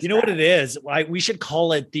sense that it was. You know what it is? We should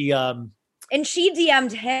call it the. And she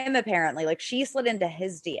DM'd him apparently, like she slid into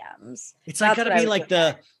his DMs. It's like gotta be like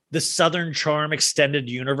the the Southern Charm extended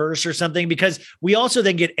universe or something, because we also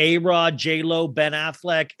then get A-Rod, J-Lo, Ben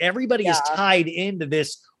Affleck. Everybody is tied into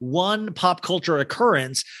this one pop culture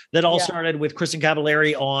occurrence that all started with Kristen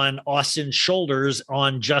Cavallari on Austin's shoulders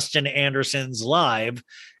on Justin Anderson's Live.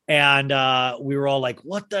 And we were all like,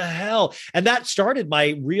 what the hell? And that started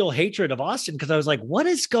my real hatred of Austin, because I was like, what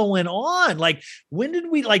is going on? Like, when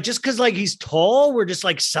did we, like, just because like he's tall, we're just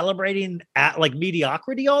like celebrating at like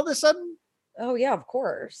mediocrity all of a sudden? Oh, yeah, of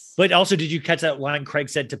course. But also, did you catch that line Craig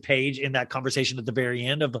said to Paige in that conversation at the very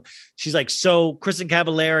end of, she's like, so Kristen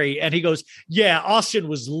Cavallari, and he goes, yeah, Austin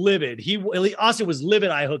was livid. Austin was livid.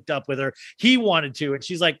 I hooked up with her. He wanted to. And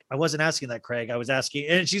she's like, I wasn't asking that, Craig. I was asking.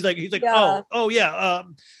 And he's like, oh, yeah.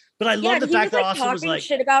 But I love the fact that Austin was like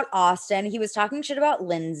shit about Austin. He was talking shit about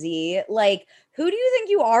Lindsay. Like, who do you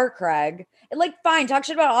think you are, Craig? And like, fine, talk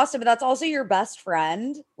shit about Austin, but that's also your best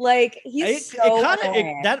friend. Like, he's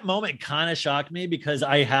that moment kind of shocked me, because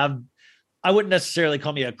I wouldn't necessarily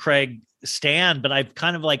call me a Craig stan, but I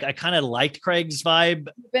kind of liked Craig's vibe.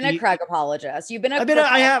 You've been a Craig apologist. You've been I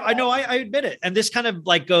admit it. And this kind of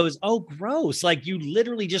like goes, oh, gross. Like, you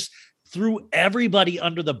literally just threw everybody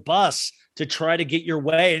under the bus to try to get your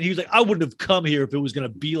way. And he was like, I wouldn't have come here if it was going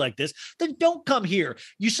to be like this. Then don't come here.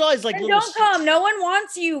 You saw his like, don't come. No one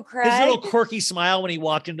wants you, Craig. His little quirky smile when he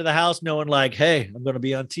walked into the house, knowing like, hey, I'm going to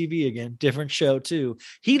be on TV again. Different show too.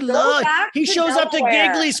 He shows up to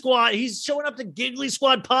Giggly Squad. He's showing up to Giggly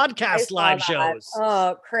Squad podcast live shows.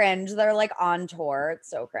 Oh, cringe. They're like on tour. It's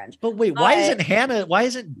so cringe. But wait, why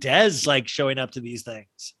isn't Dez like showing up to these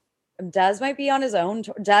things? Dez might be on his own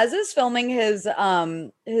tour. Dez is filming his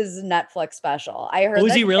Netflix special. I heard. Oh,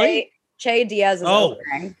 is he really? Che Diaz is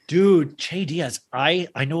opening. Dude, Che Diaz. I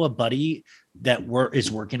know a buddy that is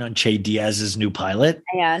working on Che Diaz's new pilot.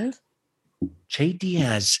 And Che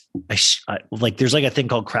Diaz, like, there's like a thing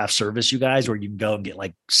called craft service, you guys, where you can go and get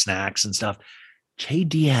like snacks and stuff. Che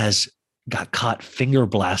Diaz got caught finger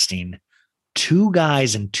blasting 2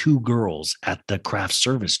 guys and 2 girls at the craft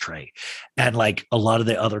service tray. And like a lot of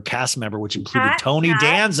the other cast member, which included Tony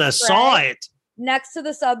Danza, saw it. Next to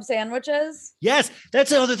the sub sandwiches. Yes. That's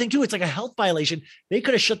the other thing too. It's like a health violation. They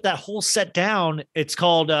could have shut that whole set down. It's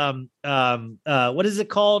called, what is it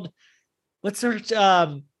called? What's their,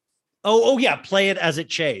 yeah. Play It As It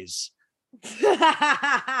Chase is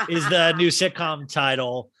the new sitcom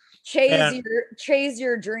title. Chase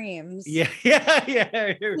your dreams. Yeah.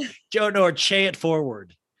 Joe Nor, Che It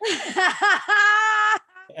Forward.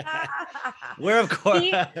 We're of course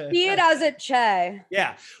be it as it Che.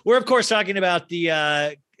 Yeah, we're of course talking about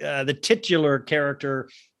the titular character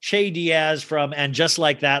Che Diaz from And Just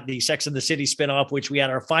Like That, the Sex and the City spinoff, which we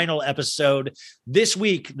had our final episode this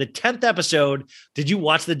week, the 10th episode. Did you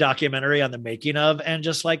watch the documentary on the making of And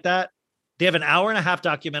Just Like That? They have an 1.5-hour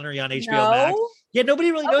documentary on HBO Max. Yeah,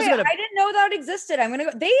 nobody really knows about it. I didn't know that existed. I'm gonna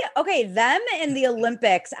go. Them and the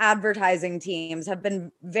Olympics advertising teams have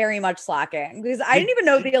been very much slacking, because I didn't even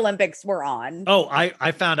know the Olympics were on. Oh,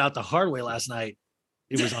 I found out the hard way last night.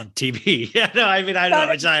 It was on TV. Yeah, no, I mean, I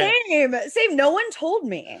don't know. Same. No one told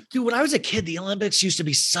me. Dude, when I was a kid, the Olympics used to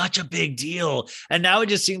be such a big deal. And now it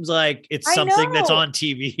just seems like it's something that's on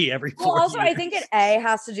TV every 4 years. Also, I think it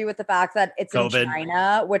has to do with the fact that it's COVID. In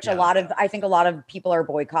China, which I think a lot of people are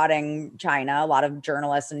boycotting China, a lot of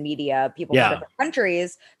journalists and media, people from different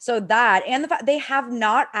countries. So that, and the fact they have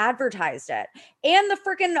not advertised it. And the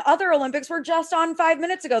freaking other Olympics were just on 5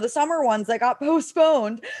 minutes ago, the summer ones that got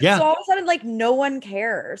postponed. Yeah. So all of a sudden, like, no one cares.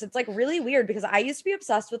 It's like really weird, because I used to be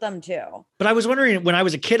obsessed with them too. But I was wondering, when I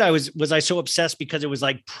was a kid, was I so obsessed because it was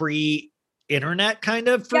like pre-internet kind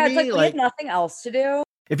of for me? It's like we had nothing else to do.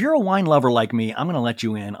 If you're a wine lover like me, I'm going to let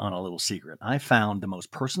you in on a little secret. I found the most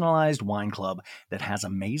personalized wine club that has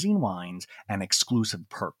amazing wines and exclusive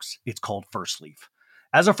perks. It's called First Leaf.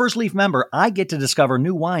 As a First Leaf member, I get to discover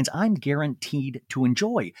new wines I'm guaranteed to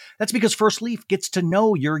enjoy. That's because First Leaf gets to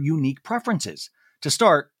know your unique preferences. To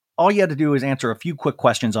start, all you have to do is answer a few quick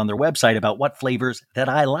questions on their website about what flavors that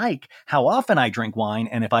I like, how often I drink wine,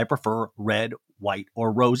 and if I prefer red, white,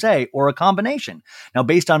 or rosé, or a combination. Now,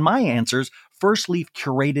 based on my answers, First Leaf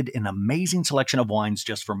curated an amazing selection of wines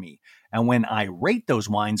just for me. And when I rate those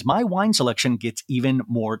wines, my wine selection gets even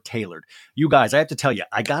more tailored. You guys, I have to tell you,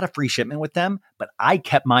 I got a free shipment with them, but I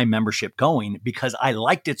kept my membership going because I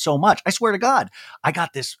liked it so much. I swear to God, I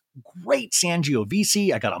got this great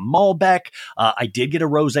Sangiovese. I got a Malbec. I did get a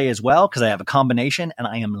rosé as well because I have a combination, and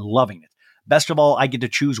I am loving it. Best of all, I get to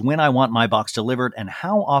choose when I want my box delivered and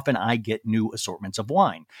how often I get new assortments of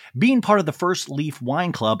wine. Being part of the First Leaf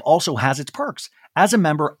Wine Club also has its perks. As a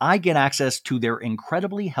member, I get access to their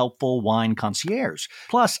incredibly helpful wine concierge.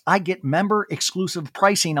 Plus, I get member-exclusive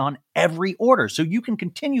pricing on every order, so you can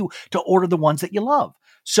continue to order the ones that you love.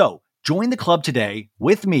 So, join the club today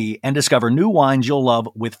with me and discover new wines you'll love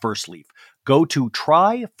with First Leaf. Go to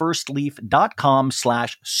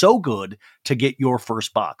tryfirstleaf.com/so-good to get your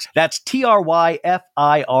first box. That's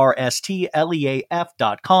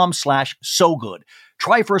tryfirstleaf.com/so-good.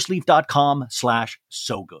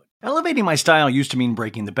 Tryfirstleaf.com/so-good. Elevating my style used to mean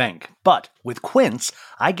breaking the bank, but with Quince,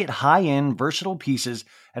 I get high-end, versatile pieces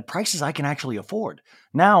at prices I can actually afford.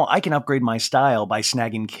 Now I can upgrade my style by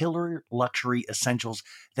snagging killer luxury essentials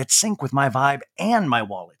that sync with my vibe and my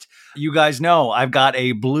wallet. You guys know I've got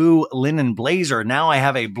a blue linen blazer. Now I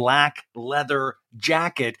have a black leather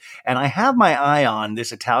jacket, and I have my eye on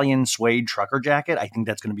this Italian suede trucker jacket. I think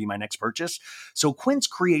that's going to be my next purchase. So Quince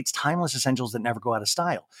creates timeless essentials that never go out of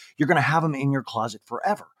style. You're going to have them in your closet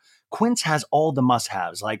forever. Quince has all the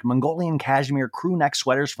must-haves like Mongolian cashmere crew neck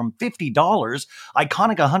sweaters from $50,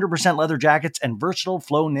 iconic 100% leather jackets, and versatile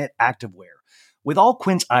flow knit activewear. With all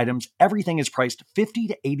Quince items, everything is priced 50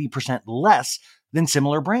 to 80% less than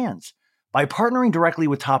similar brands. By partnering directly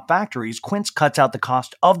with top factories, Quince cuts out the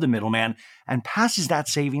cost of the middleman and passes that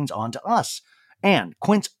savings on to us. And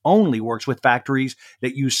Quince only works with factories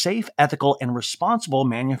that use safe, ethical, and responsible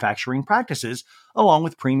manufacturing practices, along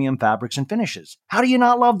with premium fabrics and finishes. How do you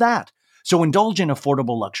not love that? So indulge in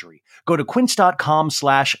affordable luxury. Go to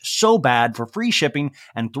quince.com/so-bad for free shipping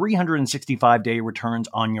and 365-day returns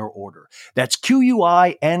on your order. That's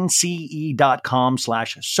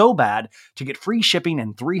QUINCE.com/so-bad to get free shipping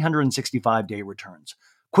and 365-day returns.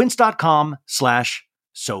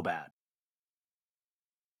 Quince.com/so-bad.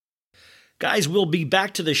 Guys, we'll be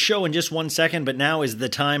back to the show in just 1 second, but now is the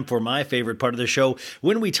time for my favorite part of the show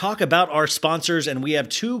when we talk about our sponsors, and we have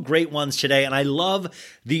two great ones today, and I love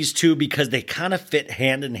these two because they kind of fit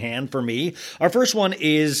hand in hand for me. Our first one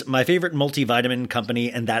is my favorite multivitamin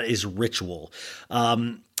company, and that is Ritual.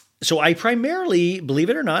 So I primarily, believe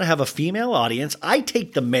it or not, have a female audience. I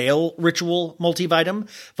take the male Ritual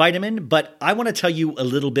multivitamin, but I want to tell you a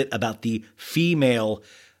little bit about the female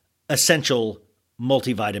essential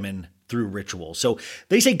multivitamin through Ritual. So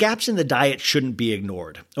they say gaps in the diet shouldn't be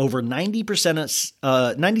ignored. Over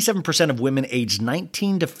 97% of women aged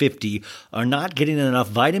 19 to 50 are not getting enough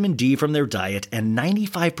vitamin D from their diet, and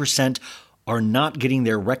 95% are not getting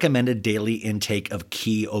their recommended daily intake of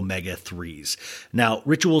key omega-3s. Now,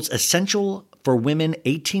 Ritual's Essential for Women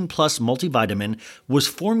 18 Plus multivitamin was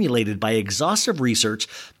formulated by exhaustive research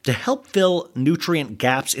to help fill nutrient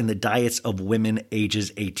gaps in the diets of women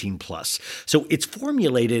ages 18 plus. So it's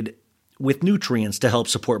formulated with nutrients to help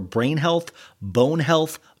support brain health, bone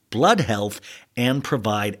health, blood health, and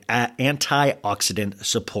provide antioxidant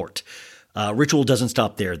support. Ritual doesn't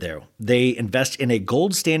stop there, though. They invest in a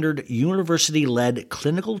gold standard university-led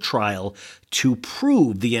clinical trial to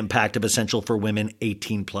prove the impact of Essential for Women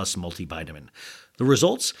 18 Plus multivitamin. The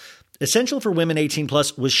results? Essential for Women 18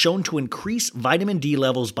 Plus was shown to increase vitamin D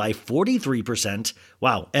levels by 43%,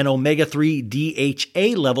 and omega-3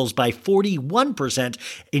 DHA levels by 41%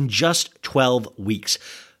 in just 12 weeks.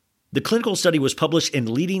 The clinical study was published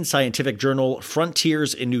in leading scientific journal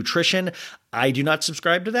Frontiers in Nutrition. I do not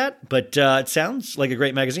subscribe to that, but it sounds like a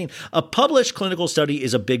great magazine. A published clinical study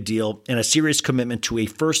is a big deal and a serious commitment to a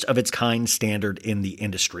first-of-its-kind standard in the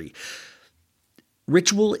industry.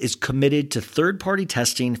 Ritual is committed to third-party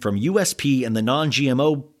testing from USP and the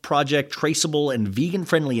Non-GMO Project, traceable and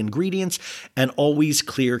vegan-friendly ingredients, and always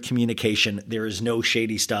clear communication. There is no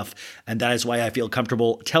shady stuff, and that is why I feel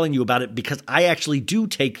comfortable telling you about it, because I actually do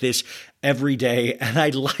take this every day, and I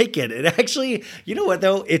like it. It actually, you know what,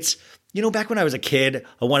 though? It's, back when I was a kid,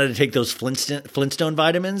 I wanted to take those Flintstone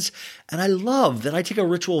vitamins, and I love that I take a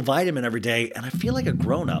Ritual vitamin every day, and I feel like a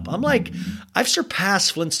grown-up. I'm like, I've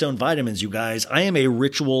surpassed Flintstone vitamins, you guys. I am a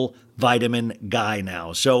Ritual vitamin guy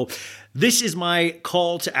now. So this is my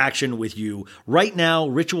call to action with you. Right now,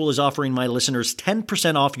 Ritual is offering my listeners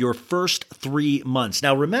 10% off your first 3 months.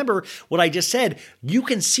 Now, remember what I just said. You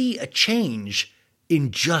can see a change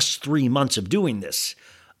in just 3 months of doing this.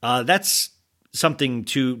 That's something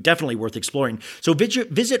to definitely worth exploring. So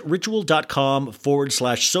visit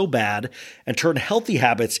ritual.com/so-bad and turn healthy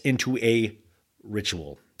habits into a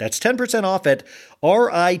ritual. That's 10% off at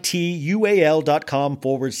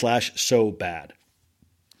ritual.com/so-bad.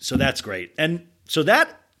 So that's great. And so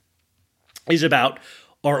that is about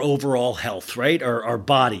our overall health, right? Our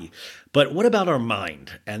body. But what about our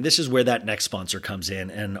mind? And this is where that next sponsor comes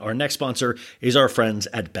in. And our next sponsor is our friends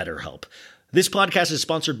at BetterHelp. This podcast is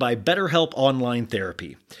sponsored by BetterHelp Online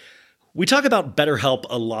Therapy. We talk about BetterHelp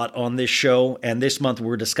a lot on this show, and this month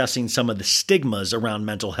we're discussing some of the stigmas around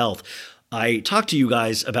mental health. I talk to you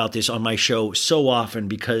guys about this on my show so often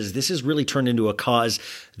because this has really turned into a cause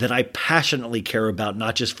that I passionately care about,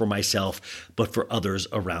 not just for myself, but for others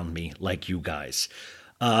around me, like you guys.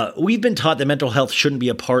 We've been taught that mental health shouldn't be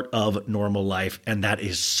a part of normal life, and that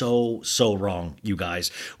is so wrong, you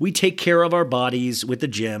guys. We take care of our bodies with the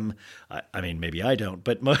gym. I mean, maybe I don't,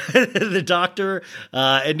 but the doctor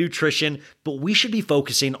and nutrition, but we should be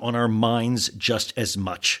focusing on our minds just as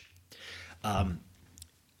much.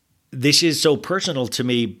 This is so personal to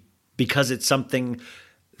me because it's something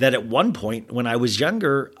that at one point when I was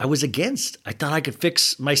younger, I was against. I thought I could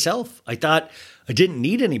fix myself. I thought I didn't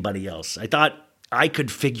need anybody else. I thought I could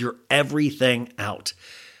figure everything out.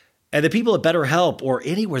 And the people at BetterHelp or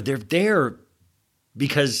anywhere, they're there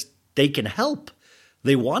because they can help.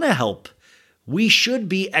 They want to help. We should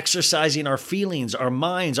be exercising our feelings, our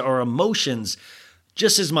minds, our emotions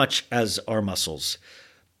just as much as our muscles.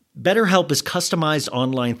 BetterHelp is customized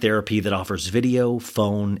online therapy that offers video,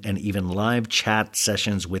 phone, and even live chat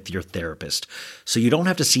sessions with your therapist, so you don't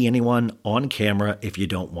have to see anyone on camera if you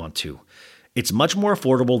don't want to. It's much more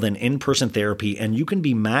affordable than in-person therapy, and you can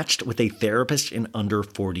be matched with a therapist in under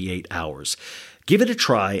 48 hours. Give it a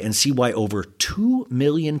try and see why over 2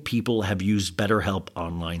 million people have used BetterHelp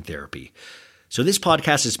online therapy. So this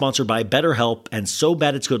podcast is sponsored by BetterHelp, and So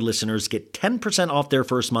Bad It's Good listeners get 10% off their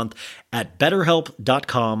first month at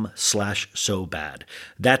betterhelp.com/sobad.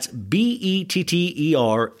 That's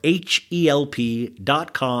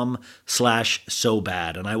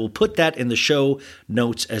BetterHelp.com/sobad. And I will put that in the show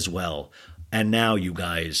notes as well. And now, you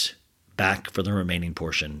guys, back for the remaining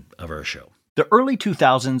portion of our show. The early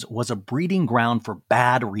 2000s was a breeding ground for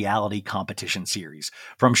bad reality competition series.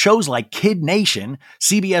 From shows like Kid Nation,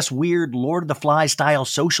 CBS' weird Lord of the Flies style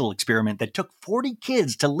social experiment that took 40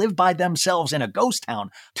 kids to live by themselves in a ghost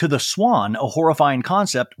town, to The Swan, a horrifying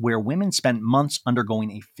concept where women spent months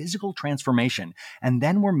undergoing a physical transformation and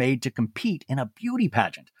then were made to compete in a beauty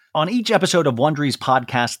pageant. On each episode of Wondery's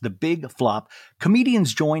podcast, The Big Flop,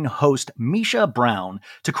 comedians join host Misha Brown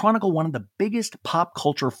to chronicle one of the biggest pop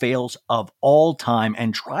culture fails of all time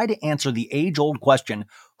and try to answer the age-old question,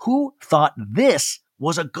 who thought this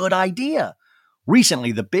was a good idea?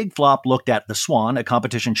 Recently, The Big Flop looked at The Swan, a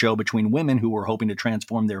competition show between women who were hoping to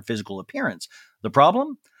transform their physical appearance. The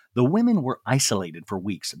problem? The women were isolated for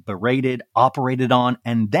weeks, berated, operated on,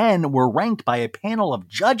 and then were ranked by a panel of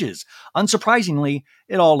judges. Unsurprisingly,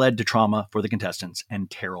 it all led to trauma for the contestants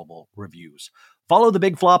and terrible reviews. Follow The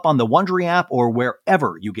Big Flop on the Wondery app or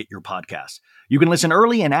wherever you get your podcasts. You can listen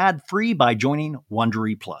early and ad-free by joining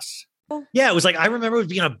Wondery Plus. Yeah, it was like, I remember it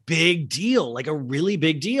being a big deal, like a really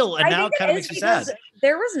big deal. And now it kind of makes me sad.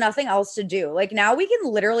 There was nothing else to do. Like now we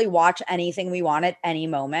can literally watch anything we want at any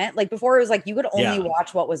moment. Like before it was like, you could only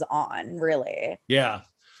watch what was on, really. Yeah.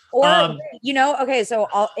 Or, okay, so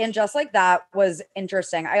and Just Like That was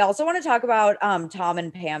interesting. I also want to talk about Tom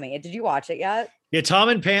and Pammy. Did you watch it yet? Yeah, Tom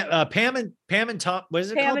and Pam and Tom. What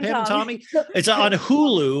is it called? Pam and Tommy. It's on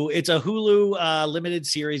Hulu. It's a Hulu limited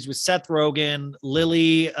series with Seth Rogen,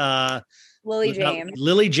 Lily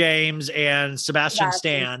James, and Sebastian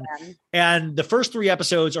Stan. And the first 3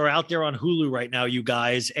 episodes are out there on Hulu right now, you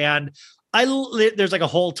guys. And there's like a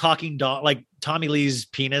whole talking dog, like Tommy Lee's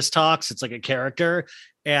penis talks. It's like a character.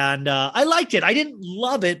 And I liked it. I didn't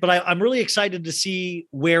love it, but I'm really excited to see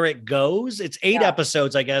where it goes. It's 8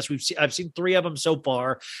 episodes, I guess. I've seen 3 of them so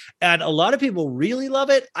far, and a lot of people really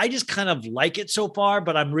love it. I just kind of like it so far,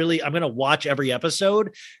 but I'm going to watch every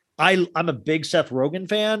episode. I'm a big Seth Rogen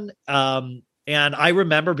fan, and I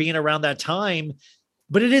remember being around that time.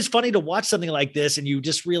 But it is funny to watch something like this, and you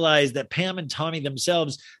just realize that Pam and Tommy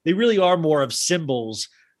themselves, they really are more of symbols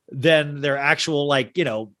than their actual, like, you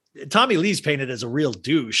know. Tommy Lee's painted as a real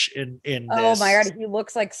douche in this. Oh my God, he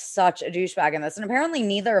looks like such a douchebag in this. And apparently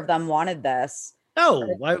neither of them wanted this. No.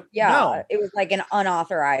 It was like an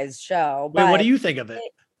unauthorized show. Wait, what do you think of it?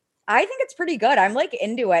 I think it's pretty good. I'm like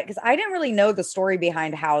into it because I didn't really know the story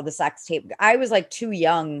behind how the sex tape. I was like too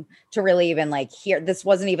young to really even like hear. This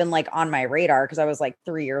wasn't even like on my radar because I was like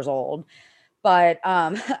 3 years old. But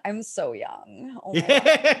I'm so young. Oh my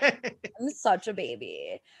God. I'm such a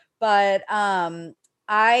baby. But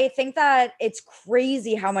I think that it's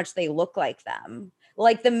crazy how much they look like them.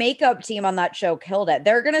 Like the makeup team on that show killed it.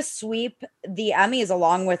 They're going to sweep the Emmys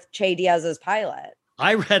along with Che Diaz's pilot.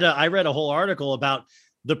 I read a whole article about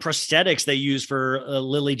the prosthetics they use for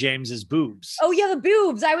Lily James's boobs. Oh yeah, the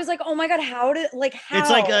boobs. I was like, oh my God, how? It's like,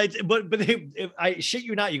 I shit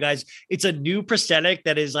you not, you guys. It's a new prosthetic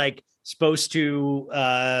that is like supposed to,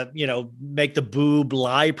 make the boob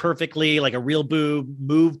lie perfectly, like a real boob,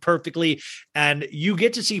 move perfectly, and you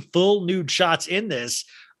get to see full nude shots in this.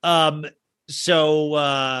 So,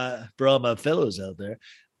 for all my fellows out there,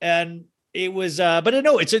 and it was, but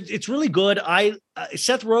no, it's really good.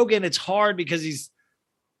 Seth Rogen, it's hard because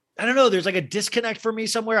I don't know. There's like a disconnect for me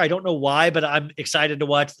somewhere. I don't know why, but I'm excited to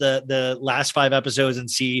watch the last 5 episodes and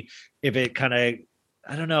see if it kind of,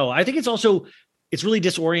 I don't know. I think it's really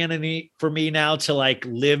disorienting for me now to like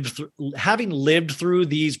having lived through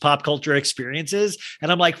these pop culture experiences.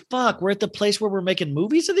 And I'm like, fuck, we're at the place where we're making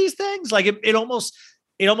movies of these things. Like it almost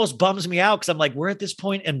bums me out. Cause I'm like, we're at this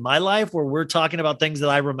point in my life where we're talking about things that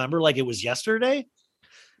I remember like it was yesterday.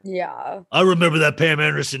 Yeah. I remember that Pam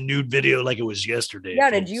Anderson nude video like it was yesterday. Yeah.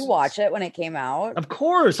 Did you watch it when it came out? Of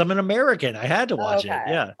course. I'm an American. I had to watch it.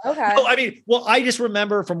 Yeah. Okay. No, I mean, well, I just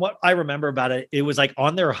remember from what I remember about it, it was like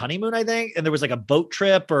on their honeymoon, I think. And there was like a boat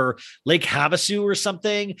trip or Lake Havasu or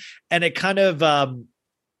something. And it kind of,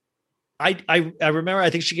 I remember, I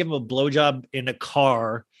think she gave him a blowjob in a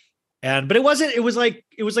car. But it was like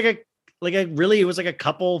a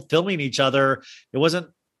couple filming each other. It wasn't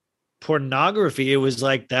pornography. It was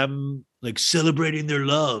like them like celebrating their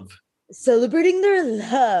love.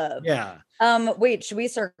 Yeah. Wait, should we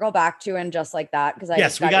circle back to And Just Like That? Because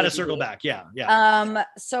yes, we got to circle back. Yeah.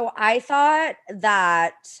 So I thought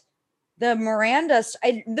that the Miranda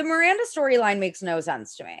storyline makes no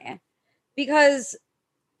sense to me because,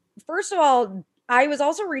 first of all, I was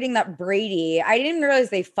also reading that Brady, I didn't realize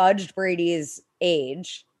they fudged Brady's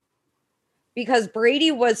age because Brady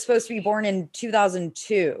was supposed to be born in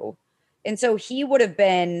 2002. And so he would have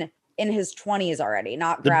been in his 20s already,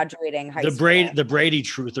 not graduating high school. The Brady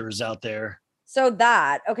truthers out there. So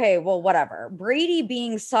okay, well, whatever. Brady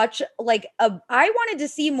being such like I wanted to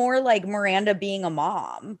see more like Miranda being a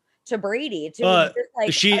mom to Brady.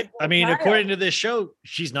 According to this show,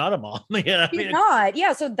 she's not a mom. She's not.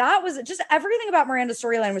 Yeah. So that was just everything about Miranda's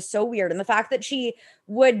storyline was so weird. And the fact that she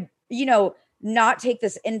would, not take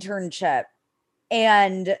this internship.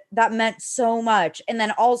 And that meant so much. And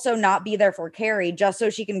then also not be there for Carrie just so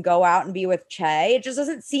she can go out and be with Che. It just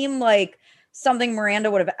doesn't seem like something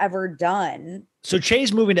Miranda would have ever done. So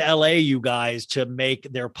Che's moving to LA, you guys, to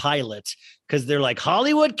make their pilot because they're like,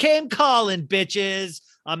 Hollywood came calling, bitches.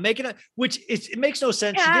 I'm making it makes no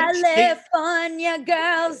sense. California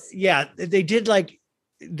girls. Yeah,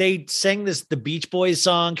 they sang the Beach Boys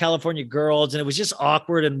song, California Girls, and it was just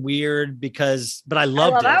awkward and weird but I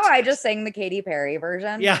loved it. How I just sang the Katy Perry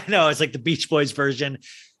version. Yeah, no, it's like the Beach Boys version.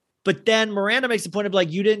 But then Miranda makes the point of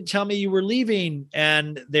like, you didn't tell me you were leaving.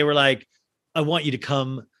 And they were like, I want you to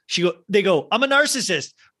come. They go, I'm a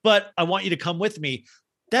narcissist, but I want you to come with me.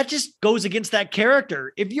 That just goes against that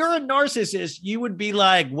character. If you're a narcissist, you would be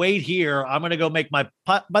like, wait here. I'm going to go make by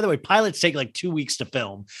the way, pilots take like 2 weeks to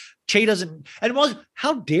film. Che doesn't. And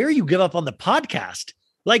how dare you give up on the podcast?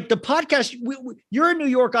 Like the podcast, you're in New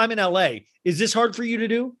York. I'm in LA. Is this hard for you to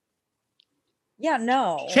do? Yeah,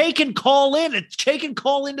 no. Che can call in. Che can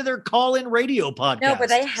call into their call-in radio podcast. No, but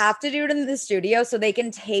they have to do it in the studio so they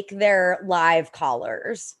can take their live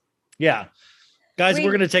callers. Yeah. Guys,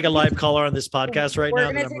 we're going to take a live caller on this podcast right now.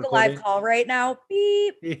 We're going to take a live call right now.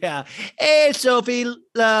 Beep. Yeah. Hey, Sophie.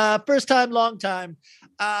 First time, long time.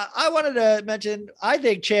 I wanted to mention, I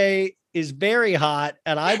think Che is very hot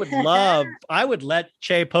and I would let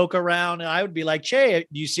Che poke around and I would be like, Che,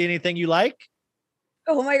 do you see anything you like?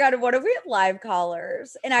 Oh my God. What if we had live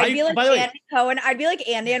callers? And I'd be like Andy Cohen. I'd be like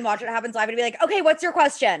Andy and Watch What Happens Live and be like, okay, what's your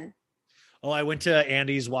question? Oh, I went to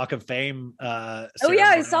Andy's Walk of Fame. Oh yeah,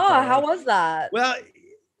 I saw. How was that? Well,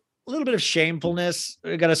 a little bit of shamefulness.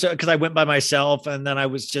 I gotta say, because I went by myself, and then I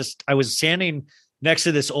was standing next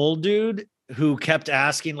to this old dude who kept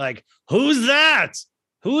asking, like, "Who's that?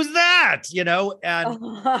 Who's that?" And oh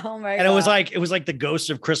my God. And it was like the ghost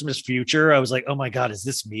of Christmas Future. I was like, oh my God, is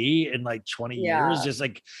this me in like 20 years? Just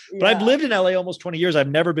like, but I've lived in LA almost 20 years. I've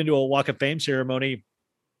never been to a Walk of Fame ceremony.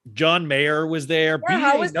 John Mayer was there. Yeah,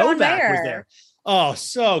 how was John Mayer? Was there. Oh,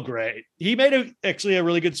 so great. He made actually a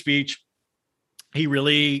really good speech. He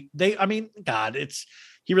really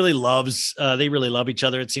loves, they really love each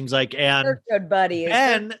other. It seems like, and they're good buddies.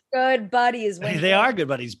 Good buddies. They are good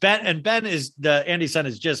buddies. Ben is Andy's son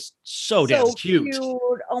is just so damn cute.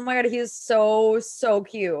 Oh my God. He is so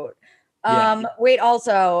cute. Yeah. Wait,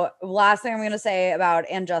 also last thing I'm going to say about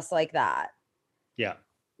And Just Like That. Yeah.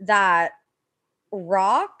 That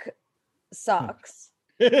Rock sucks.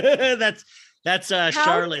 That's That's How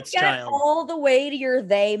Charlotte's do you get child. all the way to your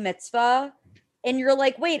they mitzvah and you're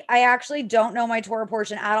like, wait, I actually don't know my Torah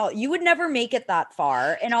portion at all. You would never make it that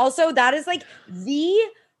far. And also that is like the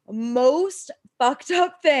most fucked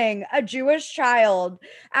up thing, a Jewish child,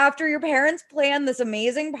 after your parents plan this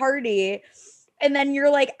amazing party. And then you're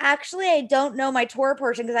like, actually, I don't know my Torah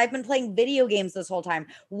portion because I've been playing video games this whole time.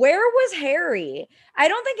 Where was Harry? I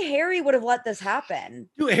don't think Harry would have let this happen.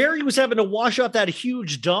 Dude, Harry was having to wash off that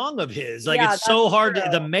huge dong of his. Like, Yeah, it's so that's hard.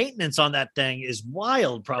 true. The maintenance on that thing is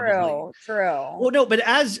wild, probably. True. Well, no, but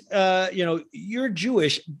as you're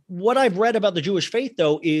Jewish. What I've read about the Jewish faith,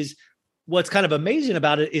 though, is what's kind of amazing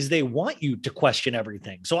about it is they want you to question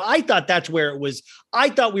everything. So I thought that's where it was. I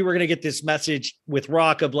thought we were going to get this message with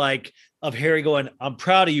Rock of Harry going, I'm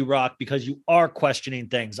proud of you, Rock, because you are questioning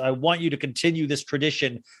things. I want you to continue this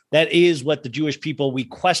tradition. That is what the Jewish people, we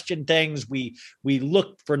question things. We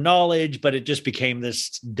look for knowledge, but it just became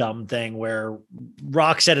this dumb thing where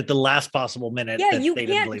Rock said at the last possible minute. Yeah, that you they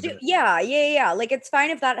didn't can't believe do. it. Yeah. Like, it's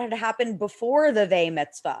fine if that had happened before the they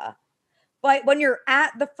mitzvah. But when you're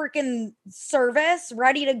at the freaking service,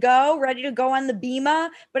 ready to go on the bima.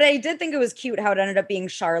 But I did think it was cute how it ended up being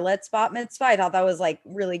Charlotte's bat mitzvah. I thought that was like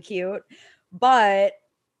really cute. But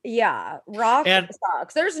yeah, Rock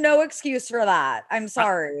sucks. There's no excuse for that. I'm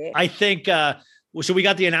sorry. I think, so we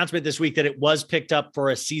got the announcement this week that it was picked up for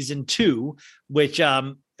a season 2, which,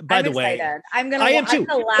 by the way, I am too.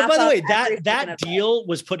 But by the way, that deal deal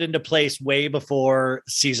was put into place way before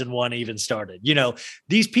season 1 even started.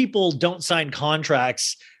 These people don't sign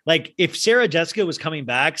contracts. Like, if Sarah Jessica was coming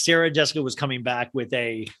back with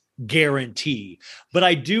a guarantee.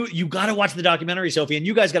 But you got to watch the documentary, Sophie, and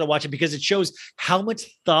you guys got to watch it because it shows how much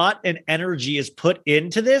thought and energy is put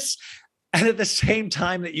into this. And at the same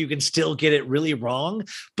time that you can still get it really wrong,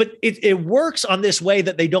 but it works on this way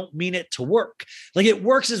that they don't mean it to work. Like, it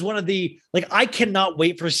works as one of the, like, I cannot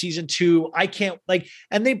wait for season 2. I can't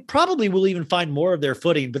and they probably will even find more of their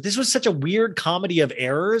footing, but this was such a weird comedy of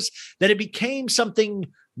errors that it became something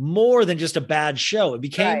more than just a bad show. It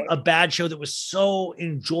became a bad show that was so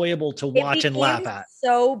enjoyable to watch and laugh at.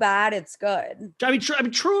 So bad, it's good. I mean,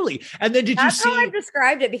 truly. And then That's how I've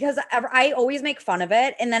described it, because I always make fun of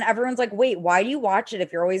it. And then everyone's like, wait, why do you watch it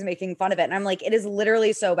if you're always making fun of it? And I'm like, it is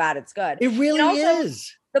literally so bad, it's good. It really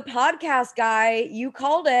is. The podcast guy, you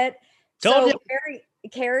called it.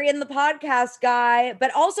 Carrie and the podcast guy.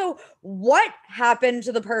 But also, what happened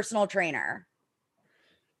to the personal trainer?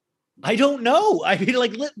 I don't know. I mean,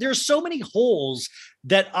 there's so many holes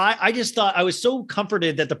that I just thought, I was so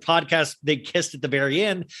comforted that the podcast, they kissed at the very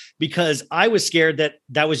end, because I was scared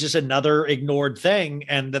that was just another ignored thing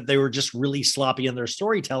and that they were just really sloppy in their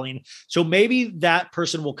storytelling. So maybe that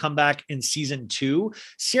person will come back in season 2.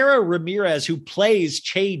 Sarah Ramirez, who plays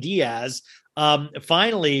Che Diaz,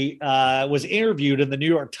 finally was interviewed in the New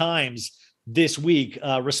York Times this week,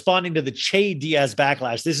 responding to the Che Diaz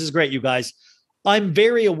backlash. This is great, you guys. I'm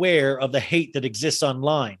very aware of the hate that exists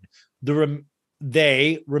online.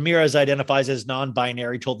 Ramirez identifies as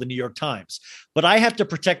non-binary, told the New York Times, but I have to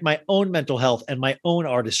protect my own mental health and my own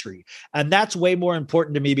artistry. And that's way more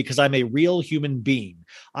important to me because I'm a real human being.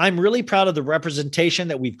 I'm really proud of the representation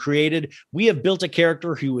that we've created. We have built a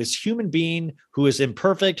character who is human being, who is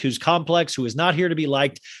imperfect, who's complex, who is not here to be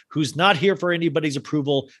liked, who's not here for anybody's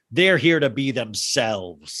approval. They're here to be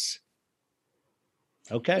themselves.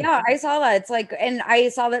 Okay. Yeah, I saw that. It's like, and I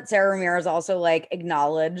saw that Sarah Ramirez also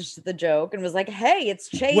acknowledged the joke and was like, hey, it's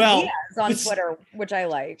Che Diaz on Twitter, which I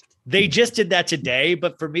liked. They just did that today.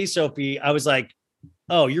 But for me, Sophie, I was like,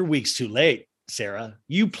 oh, you're weeks too late, Sarah.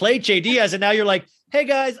 You play Che Diaz and now you're like, hey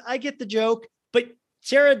guys, I get the joke. But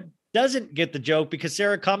Sarah doesn't get the joke because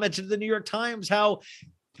Sarah commented in the New York Times how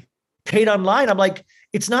hate online. I'm like,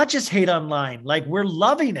 it's not just hate online. Like, we're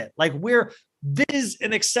loving it. Like, this is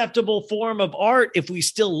an acceptable form of art if we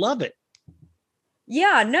still love it.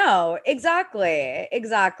 Yeah, no, exactly.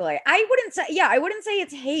 I wouldn't say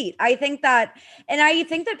it's hate. I think that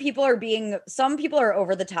some people are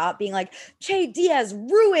over the top being like, Che Diaz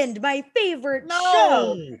ruined my favorite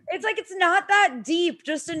show. It's like, it's not that deep.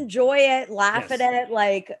 Just enjoy it, laugh at it.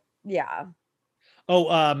 Yeah.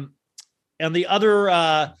 Oh, and the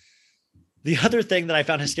other thing that I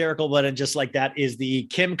found hysterical, but and just like that, is the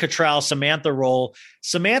Kim Cattrall Samantha role.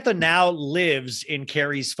 Samantha now lives in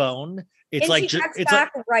Carrie's phone. It's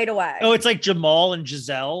right away. Oh, it's like Jamal and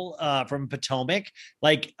Giselle from Potomac.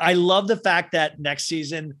 Like, I love the fact that next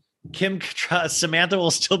season Samantha will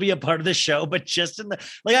still be a part of the show, but just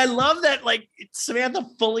I love that Samantha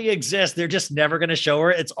fully exists. They're just never going to show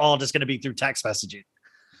her. It's all just going to be through text messaging.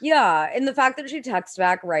 Yeah, and the fact that she texts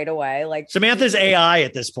back right away, Samantha's AI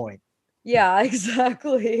at this point. Yeah,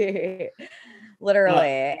 exactly. Literally.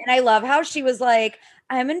 And I love how she was like,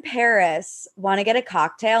 I'm in Paris, want to get a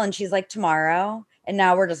cocktail. And she's like, tomorrow. And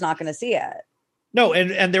now we're just not going to see it. No.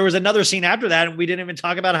 And there was another scene after that, and we didn't even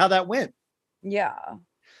talk about how that went. Yeah.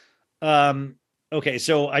 Okay.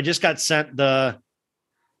 So I just got sent the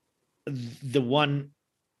one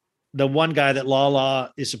guy that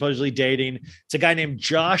Lala is supposedly dating. It's a guy named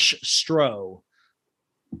Josh Stroh.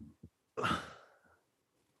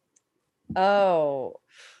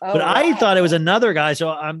 But I thought it was another guy, so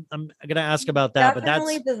I'm gonna ask about that.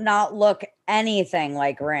 Definitely does not look anything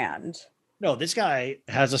like Rand. No, this guy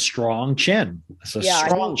has a strong chin. It's a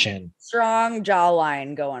strong chin, strong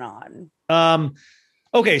jawline going on.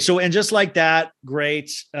 Okay, so and just like that, great.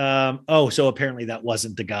 So apparently that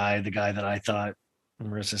wasn't the guy that I thought.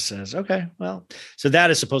 Marissa says, okay, well, so that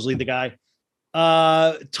is supposedly the guy.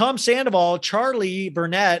 Tom Sandoval, Charlie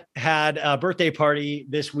Burnett had a birthday party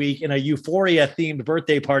this week in a Euphoria themed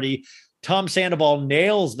birthday party. Tom Sandoval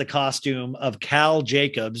nails the costume of Cal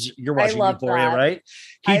Jacobs. You're watching Euphoria, right?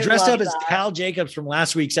 He dressed up as Cal Jacobs from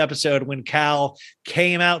last week's episode when Cal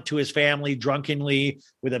came out to his family drunkenly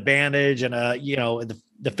with a bandage and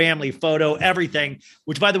the family photo, everything,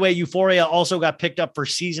 which by the way, Euphoria also got picked up for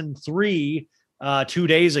season 3 2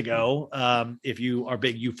 days ago. If you are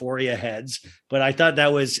big Euphoria heads, but I thought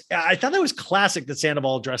that was classic that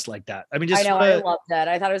Sandoval dressed like that. I mean, I loved it.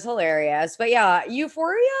 I thought it was hilarious, but yeah,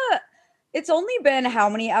 Euphoria, it's only been how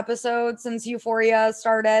many episodes since Euphoria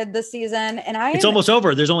started this season? And it's almost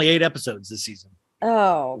over. There's only 8 episodes this season.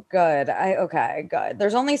 Oh, good. Good.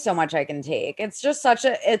 There's only so much I can take. It's just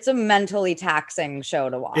it's a mentally taxing show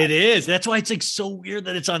to watch. It is. That's why it's like so weird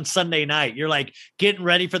that it's on Sunday night. You're like getting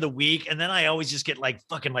ready for the week. And then I always just get like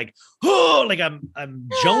fucking like, oh, like I'm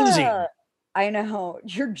jonesing. I know.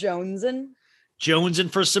 You're jonesing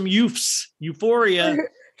for some Euphoria.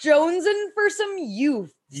 Jonesing for some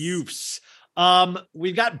youths.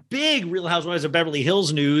 We've got big Real Housewives of Beverly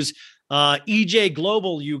Hills news. EJ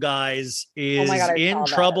Global, you guys, is in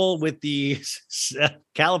trouble with the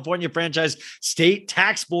California Franchise State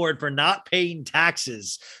Tax Board for not paying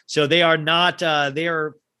taxes. So they are not, they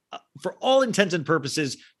are, for all intents and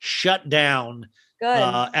purposes, shut down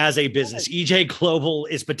as a business. EJ Global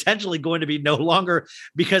is potentially going to be no longer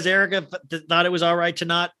because Erica thought it was all right to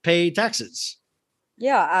not pay taxes.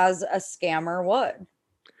 Yeah, as a scammer would.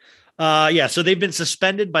 So they've been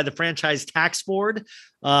suspended by the Franchise Tax Board.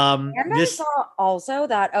 I saw also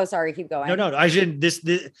that. Oh, sorry, keep going. No, I shouldn't. This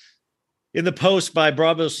in the post by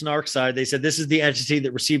Bravo Snarkside, they said this is the entity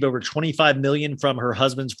that received over $25 million from her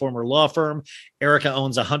husband's former law firm. Erica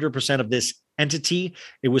owns 100% of this entity.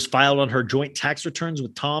 It was filed on her joint tax returns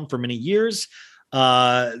with Tom for many years.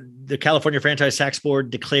 The California Franchise Tax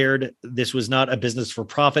Board declared this was not a business for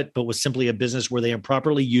profit, but was simply a business where they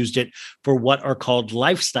improperly used it for what are called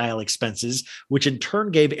lifestyle expenses, which in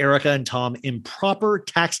turn gave Erica and Tom improper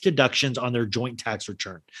tax deductions on their joint tax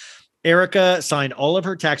return. Erica signed all of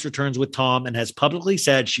her tax returns with Tom and has publicly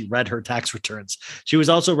said she read her tax returns. She was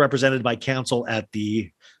also represented by counsel at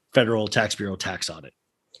the Federal Tax Bureau tax audit.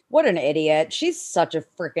 What an idiot. She's such a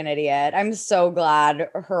freaking idiot. I'm so glad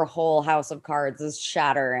her whole house of cards is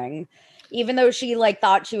shattering. Even though she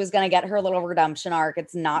thought she was going to get her little redemption arc,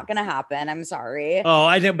 it's not going to happen. I'm sorry. Oh,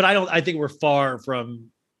 I think we're far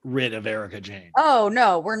from rid of Erica Jane. Oh,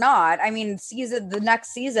 no, we're not. I mean, the next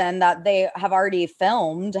season that they have already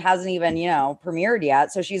filmed hasn't even, premiered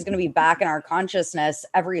yet. So she's going to be back in our consciousness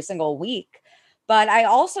every single week. But I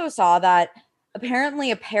also saw that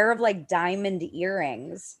apparently a pair of diamond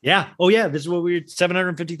earrings. Yeah. Oh yeah. This is what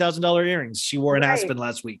 $750,000 earrings she wore in Aspen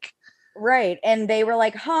last week. Right. And they were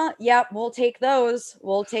like, yep, we'll take those.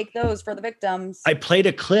 We'll take those for the victims. I played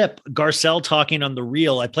a clip, Garcelle talking on The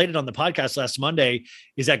Real. I played it on the podcast last Monday,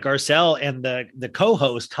 is that Garcelle and the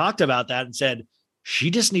co-host talked about that and said,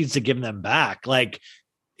 she just needs to give them back.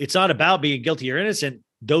 It's not about being guilty or innocent.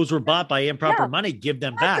 Those were bought by improper money. Give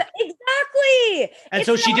them back. Exactly. And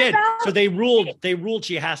so she did. So they ruled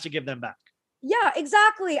she has to give them back. Yeah,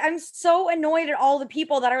 exactly. I'm so annoyed at all the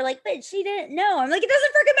people that are like, but she didn't know. I'm like, it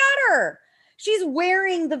doesn't freaking matter. She's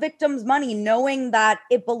wearing the victim's money, knowing that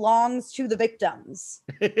it belongs to the victims.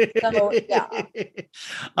 So yeah.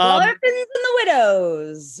 Orphans and the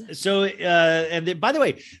widows. So, by the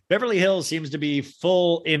way, Beverly Hills seems to be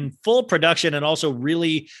in full production, and also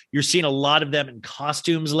really, you're seeing a lot of them in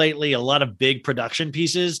costumes lately. A lot of big production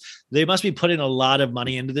pieces. They must be putting a lot of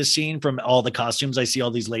money into this scene from all the costumes I see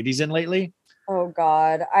all these ladies in lately. Oh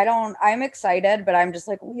God, I'm excited, but I'm just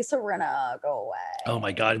like, Lisa Rinna, go away. Oh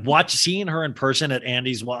my God. Seeing her in person at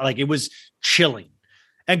Andy's, it was chilling.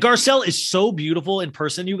 And Garcelle is so beautiful in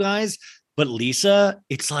person, you guys, but Lisa,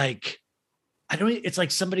 it's like, it's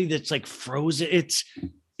like somebody that's like frozen. It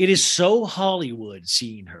is so Hollywood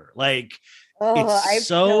seeing her. Like, it's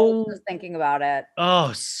so just thinking about it.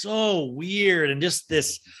 Oh, so weird. And just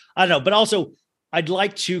this, I don't know, but also I'd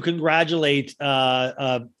like to congratulate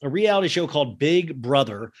a reality show called Big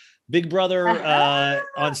Brother. Big Brother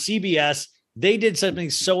on CBS. They did something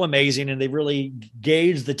so amazing, and they really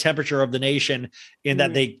gauged the temperature of the nation in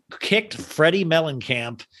that they kicked Freddie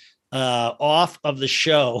Mellencamp off of the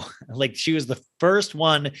show. Like, she was the first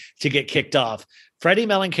one to get kicked off. Freddie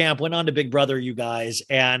Mellencamp went on to Big Brother, you guys,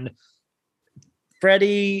 and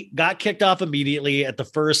Freddie got kicked off immediately at the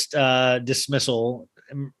first dismissal.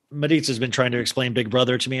 Maritza's been trying to explain Big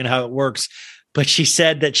Brother to me and how it works, but she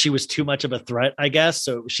said that she was too much of a threat, I guess.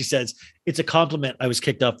 So she says, it's a compliment I was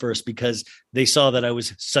kicked off first because they saw that I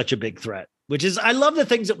was such a big threat, which is, I love the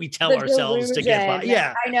things that we tell ourselves to get by.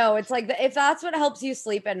 Yeah. I know. It's like, if that's what helps you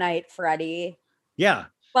sleep at night, Freddie. Yeah.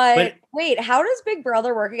 But wait, how does Big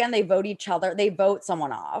Brother work again? They vote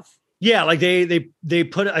someone off. Yeah, like they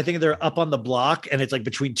put it, I think they're up on the block and it's like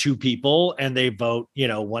between two people and they vote,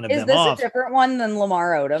 one of them off. Is this a different one than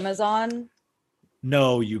Lamar Odom is on?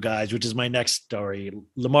 No, you guys, which is my next story.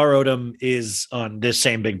 Lamar Odom is on this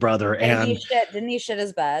same Big Brother. Didn't he shit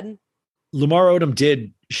his bed? Lamar Odom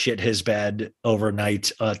did shit his bed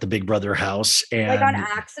overnight at the Big Brother house. And like on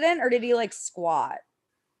accident, or did he like squat?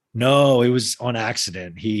 No, it was on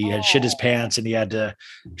accident. He had shit his pants and he had to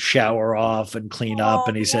shower off and clean up.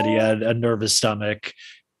 And he said he had a nervous stomach.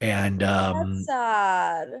 And that's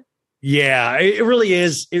sad. Yeah, it really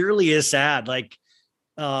is. It really is sad. Like,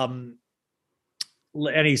 and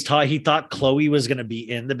he thought Chloe was going to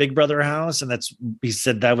be in the Big Brother house. And he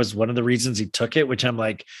said that was one of the reasons he took it, which I'm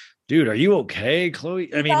like, dude, are you okay,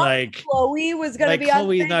 Chloe? I mean, like, Chloe was going to be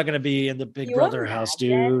Chloe's not going to be in the Big Brother house,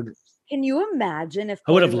 dude. Can you imagine if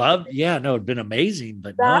I would have loved? Yeah, no, it'd been amazing,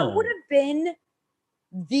 but that would have been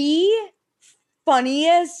the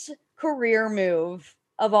funniest career move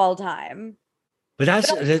of all time. But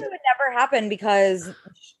it would never happen because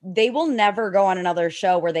they will never go on another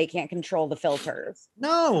show where they can't control the filters.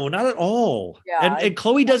 No, not at all. Yeah, and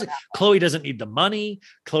Chloe doesn't. Chloe doesn't need the money.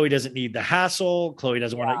 Chloe doesn't need the hassle. Chloe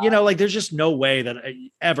doesn't want to. Like, there's just no way that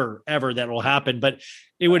ever that will happen. But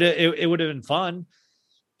it would have been fun.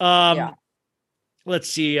 Let's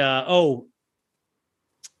see.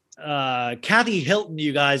 Kathy Hilton,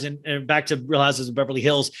 you guys, and back to Real Houses of Beverly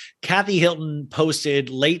Hills. Kathy Hilton posted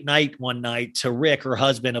late night one night to Rick, her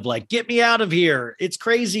husband, of like, get me out of here. It's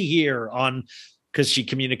crazy here because she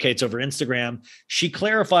communicates over Instagram. She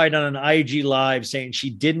clarified on an IG live saying she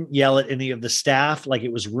didn't yell at any of the staff like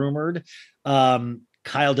it was rumored.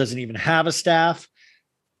 Kyle doesn't even have a staff.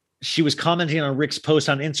 She was commenting on Rick's post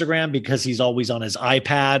on Instagram because he's always on his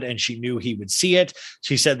iPad and she knew he would see it.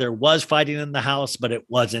 She said there was fighting in the house, but it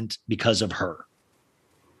wasn't because of her.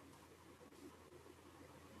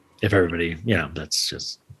 If everybody, that's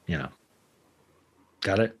just,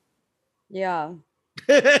 got it. Yeah.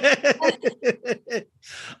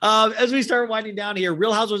 As we start winding down here,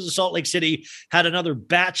 Real Housewives of Salt Lake City had another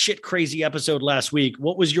batshit crazy episode last week.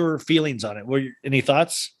 What was your feelings on it? Any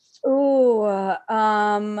thoughts? Ooh,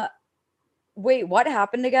 wait, what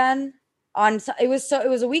happened again? It was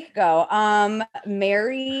a week ago. Something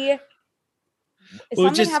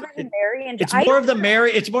happened to Mary, and it's more of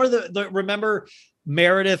the remember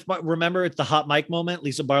Meredith. Remember at the hot mic moment,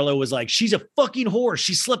 Lisa Barlow was like, "She's a fucking whore.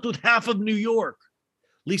 She slept with half of New York."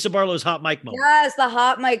 Lisa Barlow's hot mic moment. Yes, the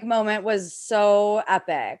hot mic moment was so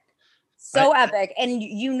epic. Epic. And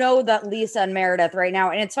you know that Lisa and Meredith right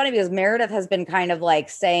now, and it's funny because Meredith has been kind of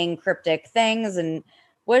like saying cryptic things, and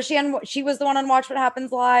she was the one on Watch What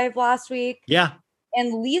Happens Live last week. Yeah.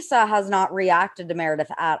 And Lisa has not reacted to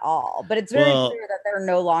Meredith at all, but it's very clear that they're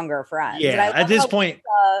no longer friends. Yeah, at this point,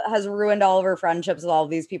 Lisa has ruined all of her friendships with all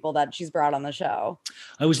of these people that she's brought on the show.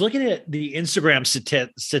 I was looking at the Instagram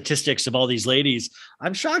statistics of all these ladies.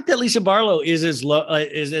 I'm shocked that Lisa Barlow is as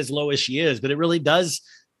low as she is, but it really does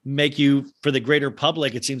make you, for the greater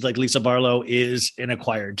public, it seems like Lisa Barlow is an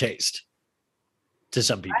acquired taste to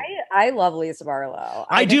some people. I love Lisa Barlow.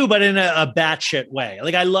 I do, but in a batshit way.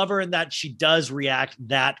 Like, I love her in that she does react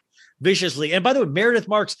that viciously. And by the way, Meredith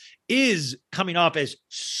Marks is coming off as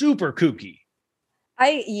super kooky.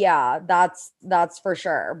 That's for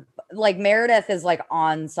sure. Like, Meredith is like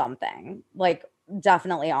on something, like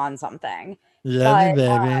definitely on something. Love you,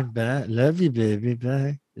 baby. Bye. Love you, baby.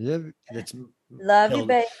 Bye. Love you,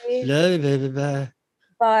 baby. Love you, baby. Bye.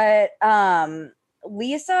 But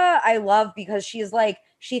Lisa, I love because she's like,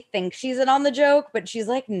 she thinks she's in on the joke, but she's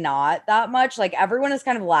like not that much. Like everyone is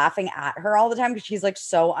kind of laughing at her all the time because she's like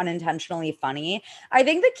so unintentionally funny. I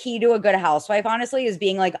think the key to a good housewife, honestly, is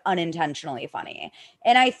being like unintentionally funny.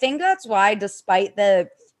 And I think that's why, despite the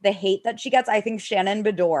hate that she gets, I think Shannon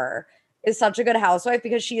Bedore is such a good housewife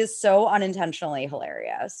because she is so unintentionally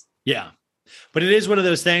hilarious. Yeah. But it is one of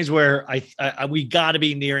those things where we got to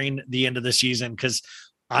be nearing the end of the season because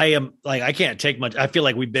I can't take much. I feel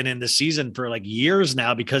like we've been in the season for like years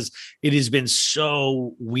now because it has been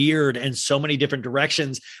so weird and so many different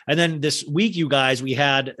directions. And then this week, you guys, we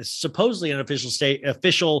had supposedly an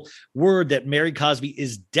official word that Mary Cosby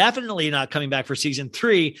is definitely not coming back for season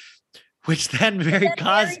 3, which then Mary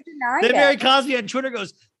Cosby on Twitter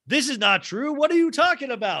goes, "This is not true. What are you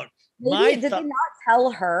talking about?" Did they not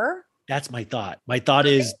tell her? That's my thought. My thought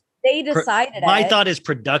is they decided my thought is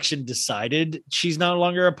production decided she's no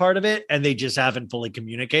longer a part of it, and they just haven't fully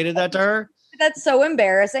communicated that to her. That's so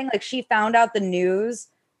embarrassing. Like she found out the news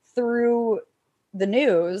through the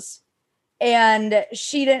news and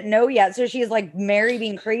she didn't know yet. So she's like Mary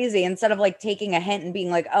being crazy instead of like taking a hint and being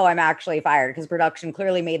like, oh, I'm actually fired because production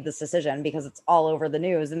clearly made this decision because it's all over the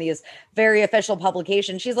news and these very official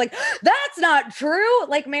publications. She's like, that's not true.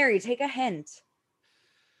 Like, Mary, take a hint.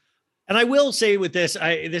 And I will say with this,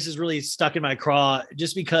 this is really stuck in my craw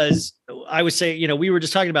just because I would say, we were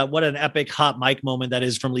just talking about what an epic hot mic moment that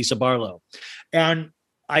is from Lisa Barlow. And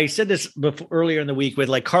I said this earlier in the week with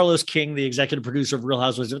like Carlos King, the executive producer of Real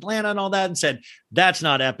Housewives of Atlanta and all that, and said, that's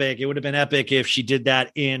not epic. It would have been epic if she did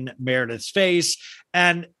that in Meredith's face.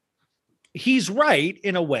 And he's right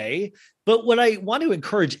in a way. But what I want to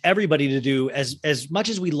encourage everybody to do, as much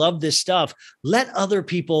as we love this stuff, let other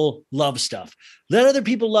people love stuff. Let other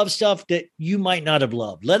people love stuff that you might not have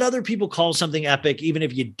loved. Let other people call something epic, even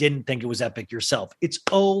if you didn't think it was epic yourself. It's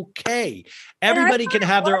okay. Everybody can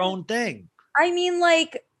have their own thing. I mean,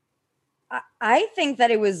 like, I think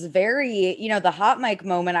that it was very, the hot mic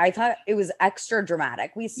moment, I thought it was extra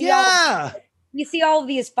dramatic. We see all of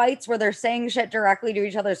these fights where they're saying shit directly to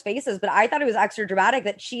each other's faces, but I thought it was extra dramatic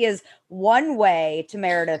that she is one way to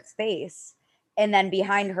Meredith's face and then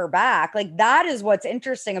behind her back. Like, that is what's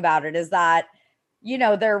interesting about it, is that,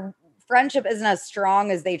 their friendship isn't as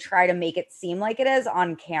strong as they try to make it seem like it is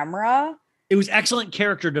on camera. It was excellent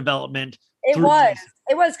character development. It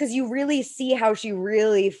was because you really see how she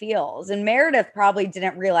really feels. And Meredith probably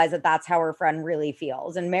didn't realize that that's how her friend really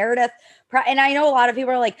feels. And Meredith, and I know a lot of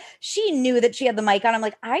people are like, she knew that she had the mic on. I'm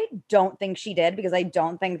like, I don't think she did, because I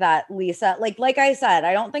don't think that Lisa, like I said,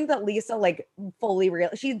 I don't think that Lisa like fully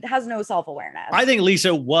she has no self-awareness. I think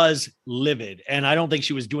Lisa was livid, and I don't think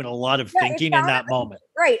she was doing a lot of thinking in that moment.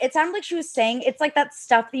 Right. It sounded like she was saying, it's like that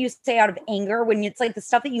stuff that you say out of anger when it's like the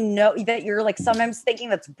stuff that that you're like sometimes thinking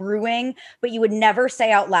that's brewing, but you would never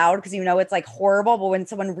say out loud because it's like horrible. But when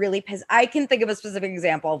someone really I can think of a specific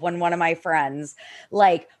example of when one of my friends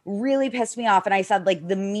like really pissed me off and I said like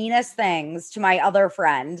the meanest things to my other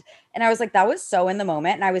friend. And I was like, that was so in the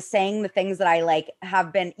moment. And I was saying the things that I like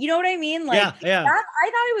have been, you know what I mean? Like, yeah. I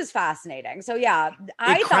thought it was fascinating. So yeah,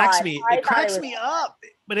 it cracks me up,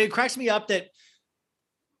 but it cracks me up that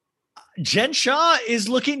Jen Shah is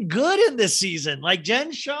looking good in this season. Like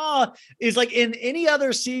Jen Shah is like in any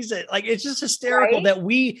other season. Like it's just hysterical that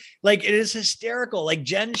it is hysterical. Like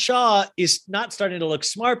Jen Shah is not starting to look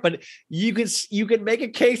smart, but you can make a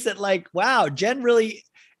case that like, wow, Jen really,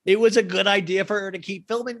 it was a good idea for her to keep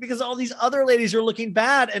filming because all these other ladies are looking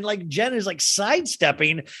bad. And like Jen is like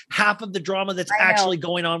sidestepping half of the drama that's actually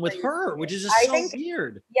going on with her, which is just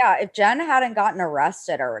weird. Yeah. If Jen hadn't gotten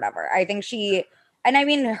arrested or whatever, I think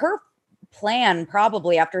her plan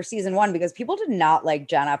probably after season 1, because people did not like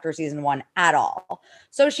Jen after season 1 at all.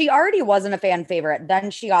 So she already wasn't a fan favorite.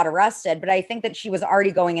 Then she got arrested, but I think that she was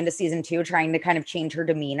already going into season 2 trying to kind of change her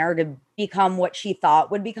demeanor to become what she thought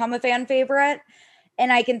would become a fan favorite.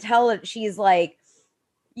 And I can tell that she's like,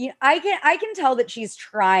 I can tell that she's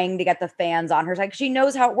trying to get the fans on her side. She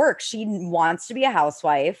knows how it works. She wants to be a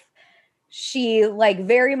housewife. She like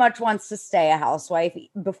very much wants to stay a housewife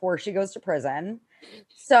before she goes to prison.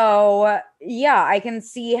 So yeah, I can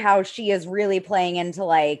see how she is really playing into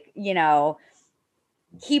like,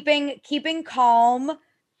 keeping calm,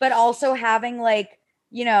 but also having like,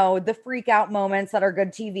 the freak out moments that are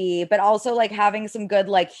good TV, but also like having some good,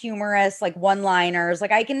 like humorous, like one-liners.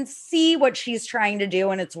 Like I can see what she's trying to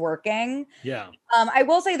do and it's working. Yeah. I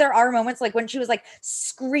will say there are moments like when she was like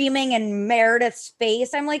screaming in Meredith's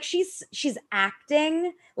face. I'm like, she's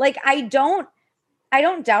acting. Like, I don't I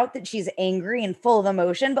don't doubt that she's angry and full of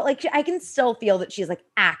emotion, but like I can still feel that she's like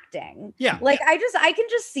acting. Yeah. Like I can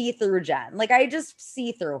just see through Jen. Like I just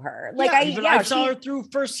see through her. Like I saw her through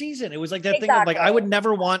first season. It was like that thing of like, I would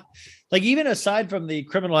never want, like, even aside from the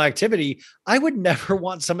criminal activity, I would never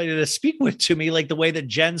want somebody to speak to me like the way that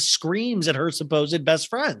Jen screams at her supposed best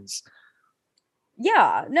friends.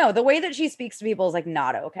 Yeah, no, the way that she speaks to people is like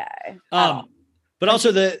not okay. But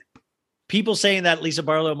also the people saying that Lisa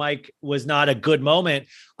Barlow Mike was not a good moment.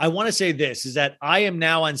 I want to say this is that I am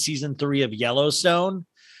now on season 3 of Yellowstone,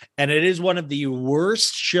 and it is one of the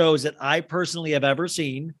worst shows that I personally have ever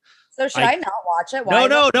seen. So should I not watch it? Why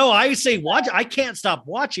No. I say watch. I can't stop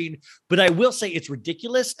watching, but I will say it's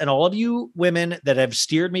ridiculous. And all of you women that have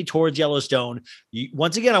steered me towards Yellowstone,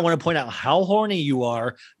 once again, I want to point out how horny you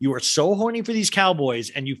are. You are so horny for these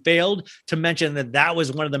cowboys, and you failed to mention that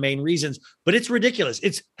was one of the main reasons. But it's ridiculous.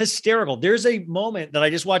 It's hysterical. There's a moment that I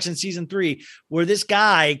just watched in season 3 where this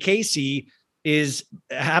guy Casey is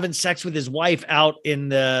having sex with his wife out in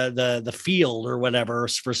the field or whatever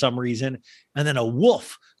for some reason, and then a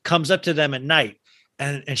wolf comes up to them at night,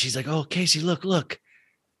 and she's like, "Oh, Casey, look,"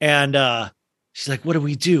 and she's like, "What do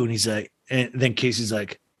we do?" And he's like, and then Casey's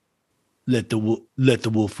like, "Let the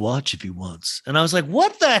wolf watch if he wants." And I was like,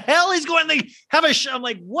 "What the hell is going? They have a show." I'm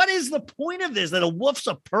like, "What is the point of this? That a wolf's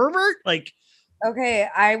a pervert?" Like, okay,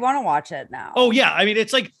 I want to watch it now. Oh yeah, I mean,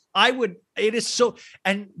 it's like it is so,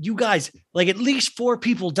 and you guys, like, at least 4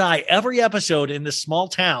 people die every episode in this small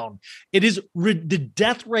town. It is the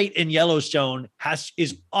death rate in Yellowstone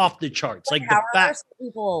is off the charts. Like how the fact are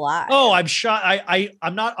people alive? Oh, I'm shocked.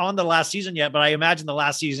 I'm not on the last season yet, but I imagine the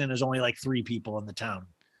last season is only like 3 people in the town.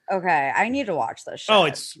 Okay, I need to watch this show. Oh,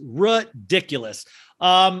 it's ridiculous.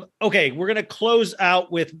 Okay, we're gonna close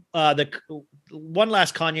out with the one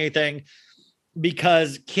last Kanye thing,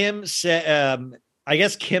 because Kim said, I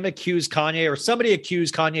guess Kim accused Kanye, or somebody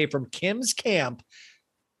accused Kanye from Kim's camp,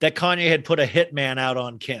 that Kanye had put a hitman out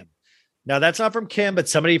on Kim. Now, that's not from Kim, but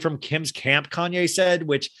somebody from Kim's camp, Kanye said,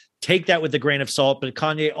 which take that with a grain of salt. But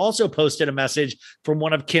Kanye also posted a message from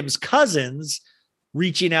one of Kim's cousins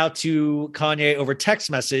reaching out to Kanye over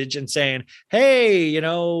text message and saying, "Hey,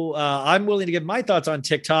 I'm willing to give my thoughts on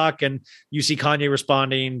TikTok." And you see Kanye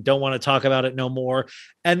responding, "Don't want to talk about it no more."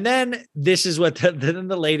 And then this is what then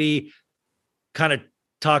the lady kind of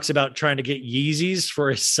talks about trying to get Yeezys for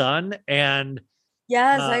his son. And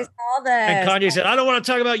yes, I saw that. And Kanye said, "I don't want to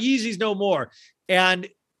talk about Yeezys no more." And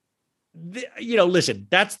listen,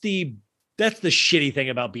 that's the shitty thing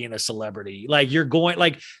about being a celebrity. Like, you're going,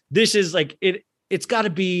 like, this is like that's got to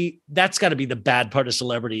be the bad part of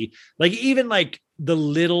celebrity. Like, even like the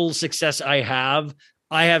little success I have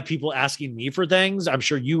people asking me for things. I'm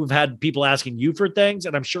sure you've had people asking you for things,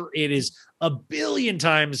 and I'm sure it is a billion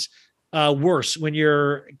times worse when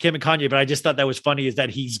you're Kim and Kanye. But I just thought that was funny, is that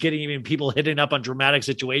he's getting even people hitting up on dramatic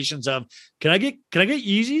situations of, can I get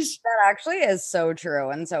Yeezys? That actually is so true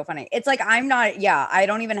and so funny. It's like, I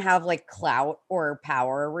don't even have like clout or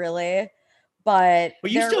power really, but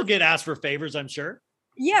you still get asked for favors, I'm sure.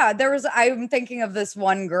 Yeah, I'm thinking of this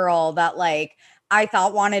one girl that like I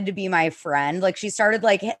thought wanted to be my friend. Like, she started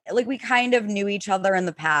like we kind of knew each other in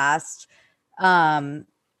the past.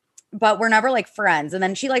 But we're never like friends. And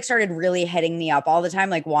then she like started really hitting me up all the time,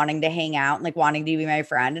 like wanting to hang out and like wanting to be my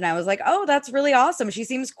friend. And I was like, oh, that's really awesome. She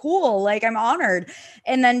seems cool. Like, I'm honored.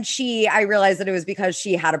 And then I realized that it was because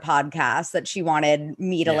she had a podcast that she wanted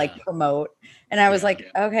me to like promote. And I was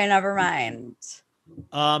okay, never mind.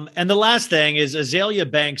 And the last thing is Azalea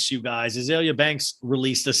Banks, you guys. Azalea Banks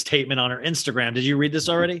released a statement on her Instagram. Did you read this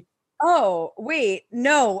already? Oh, wait,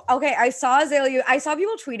 no. Okay, I saw Azalea. I saw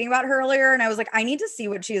people tweeting about her earlier, and I was like, I need to see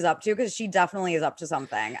what she's up to, because she definitely is up to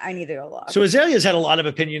something. I need to go look. So Azalea's had a lot of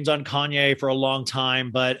opinions on Kanye for a long time,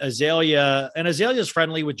 but Azalea's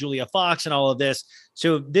friendly with Julia Fox and all of this.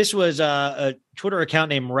 So this was a Twitter account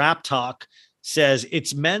named Rap Talk says,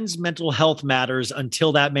 "It's men's mental health matters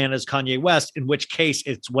until that man is Kanye West, in which case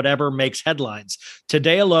it's whatever makes headlines.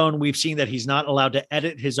 Today alone, we've seen that he's not allowed to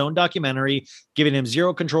edit his own documentary, giving him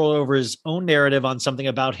zero control over his own narrative on something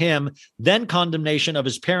about him, then condemnation of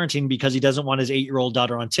his parenting because he doesn't want his 8-year-old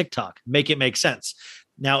daughter on TikTok. Make it make sense."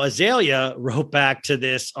 Now, Azalea wrote back to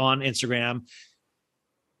this on Instagram,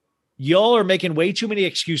 "Y'all are making way too many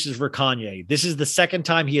excuses for Kanye. This is the second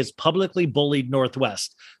time he has publicly bullied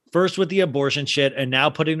Northwest. First with the abortion shit, and now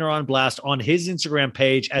putting her on blast on his Instagram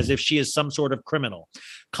page as if she is some sort of criminal.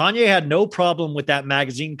 Kanye had no problem with that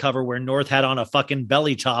magazine cover where North had on a fucking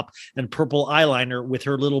belly top and purple eyeliner with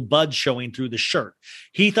her little bud showing through the shirt.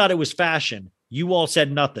 He thought it was fashion. You all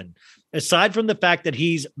said nothing. Aside from the fact that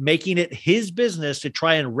he's making it his business to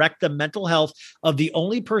try and wreck the mental health of the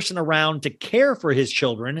only person around to care for his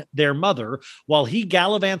children, their mother, while he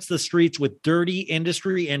gallivants the streets with dirty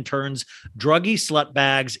industry interns, druggy slut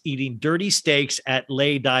bags, eating dirty steaks at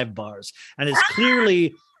lay dive bars, and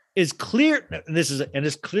is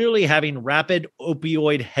clearly having rapid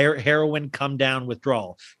opioid heroin come down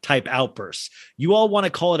withdrawal type outbursts. You all want to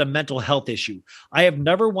call it a mental health issue. I have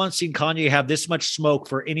never once seen Kanye have this much smoke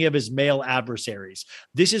for any of his male adversaries.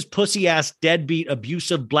 This is pussy ass, deadbeat,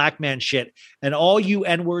 abusive black man shit. And all you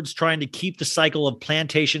N-words trying to keep the cycle of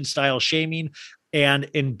plantation style shaming and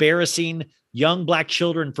embarrassing young black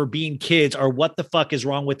children for being kids are what the fuck is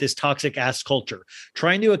wrong with this toxic ass culture.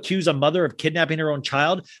 Trying to accuse a mother of kidnapping her own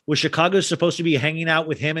child, was Chicago supposed to be hanging out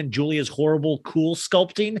with him and Julia's horrible cool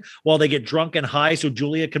sculpting while they get drunk and high so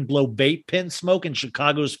Julia can blow vape pen smoke in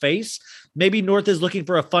Chicago's face? Maybe North is looking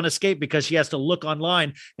for a fun escape because she has to look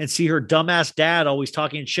online and see her dumbass dad always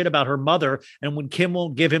talking shit about her mother, and when Kim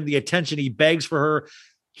won't give him the attention he begs for her,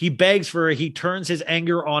 he turns his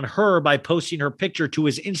anger on her by posting her picture to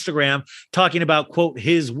his Instagram, talking about, quote,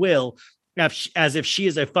 his will, as if she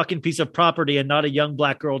is a fucking piece of property and not a young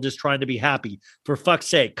black girl just trying to be happy. For fuck's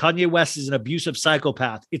sake, Kanye West is an abusive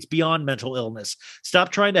psychopath. It's beyond mental illness.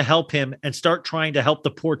 Stop trying to help him and start trying to help the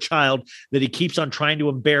poor child that he keeps on trying to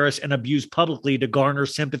embarrass and abuse publicly to garner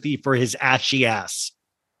sympathy for his ashy ass.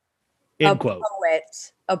 End quote.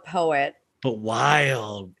 A poet. But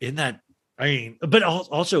wild. Isn't that? I mean, but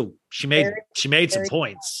also she made some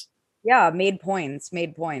points. Yeah, made points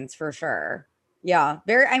for sure. Yeah,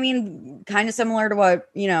 kind of similar to what,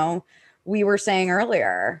 we were saying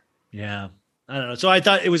earlier. Yeah, I don't know. So I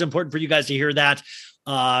thought it was important for you guys to hear that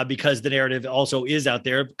because the narrative also is out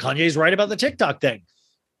there. Kanye's right about the TikTok thing.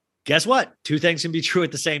 Guess what? Two things can be true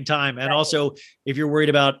at the same time. And also, if you're worried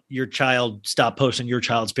about your child, stop posting your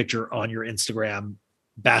child's picture on your Instagram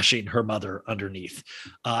bashing her mother underneath.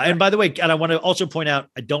 And by the way, and I want to also point out,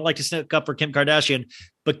 I don't like to stick up for Kim Kardashian,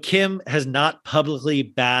 but Kim has not publicly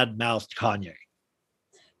bad-mouthed Kanye.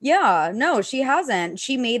 Yeah, no, she hasn't.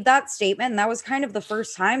 She made that statement, and that was kind of the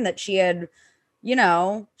first time that she had,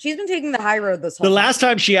 she's been taking the high road this whole time. The last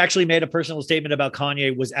time she actually made a personal statement about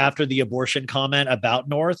Kanye was after the abortion comment about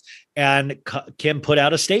North, and Kim put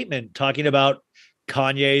out a statement talking about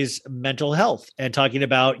Kanye's mental health and talking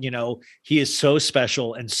about, he is so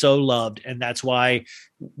special and so loved. And that's why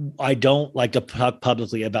I don't like to talk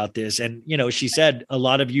publicly about this. And, she said, a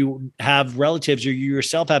lot of you have relatives or you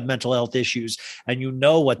yourself have mental health issues and you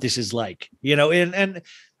know what this is like,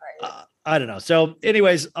 I don't know. So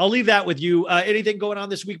anyways, I'll leave that with you. Anything going on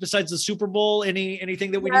this week besides the Super Bowl?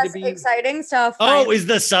 Anything that we need to be exciting stuff. Oh, is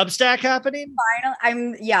the Substack happening?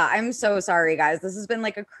 I'm so sorry, guys. This has been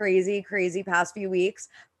like a crazy past few weeks,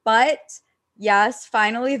 but yes,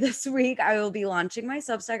 finally this week I will be launching my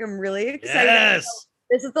Substack. I'm really excited. Yes.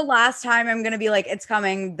 This is the last time I'm going to be like, it's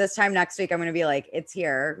coming. This time next week, I'm going to be like, it's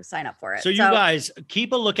here. Sign up for it. So you guys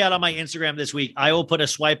keep a lookout on my Instagram this week. I will put a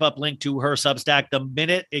swipe up link to her Substack the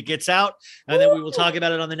minute it gets out. And then we will talk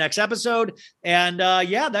about it on the next episode. And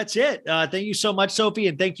that's it. Thank you so much, Sophie.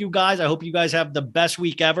 And thank you guys. I hope you guys have the best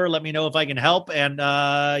week ever. Let me know if I can help. And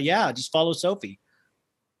just follow Sophie.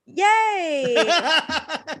 Yay.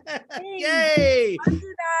 Yay. Thank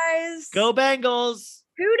you guys. Go Bengals.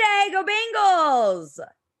 Hooday, go Bengals!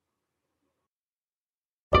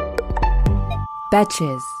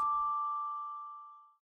 Betches.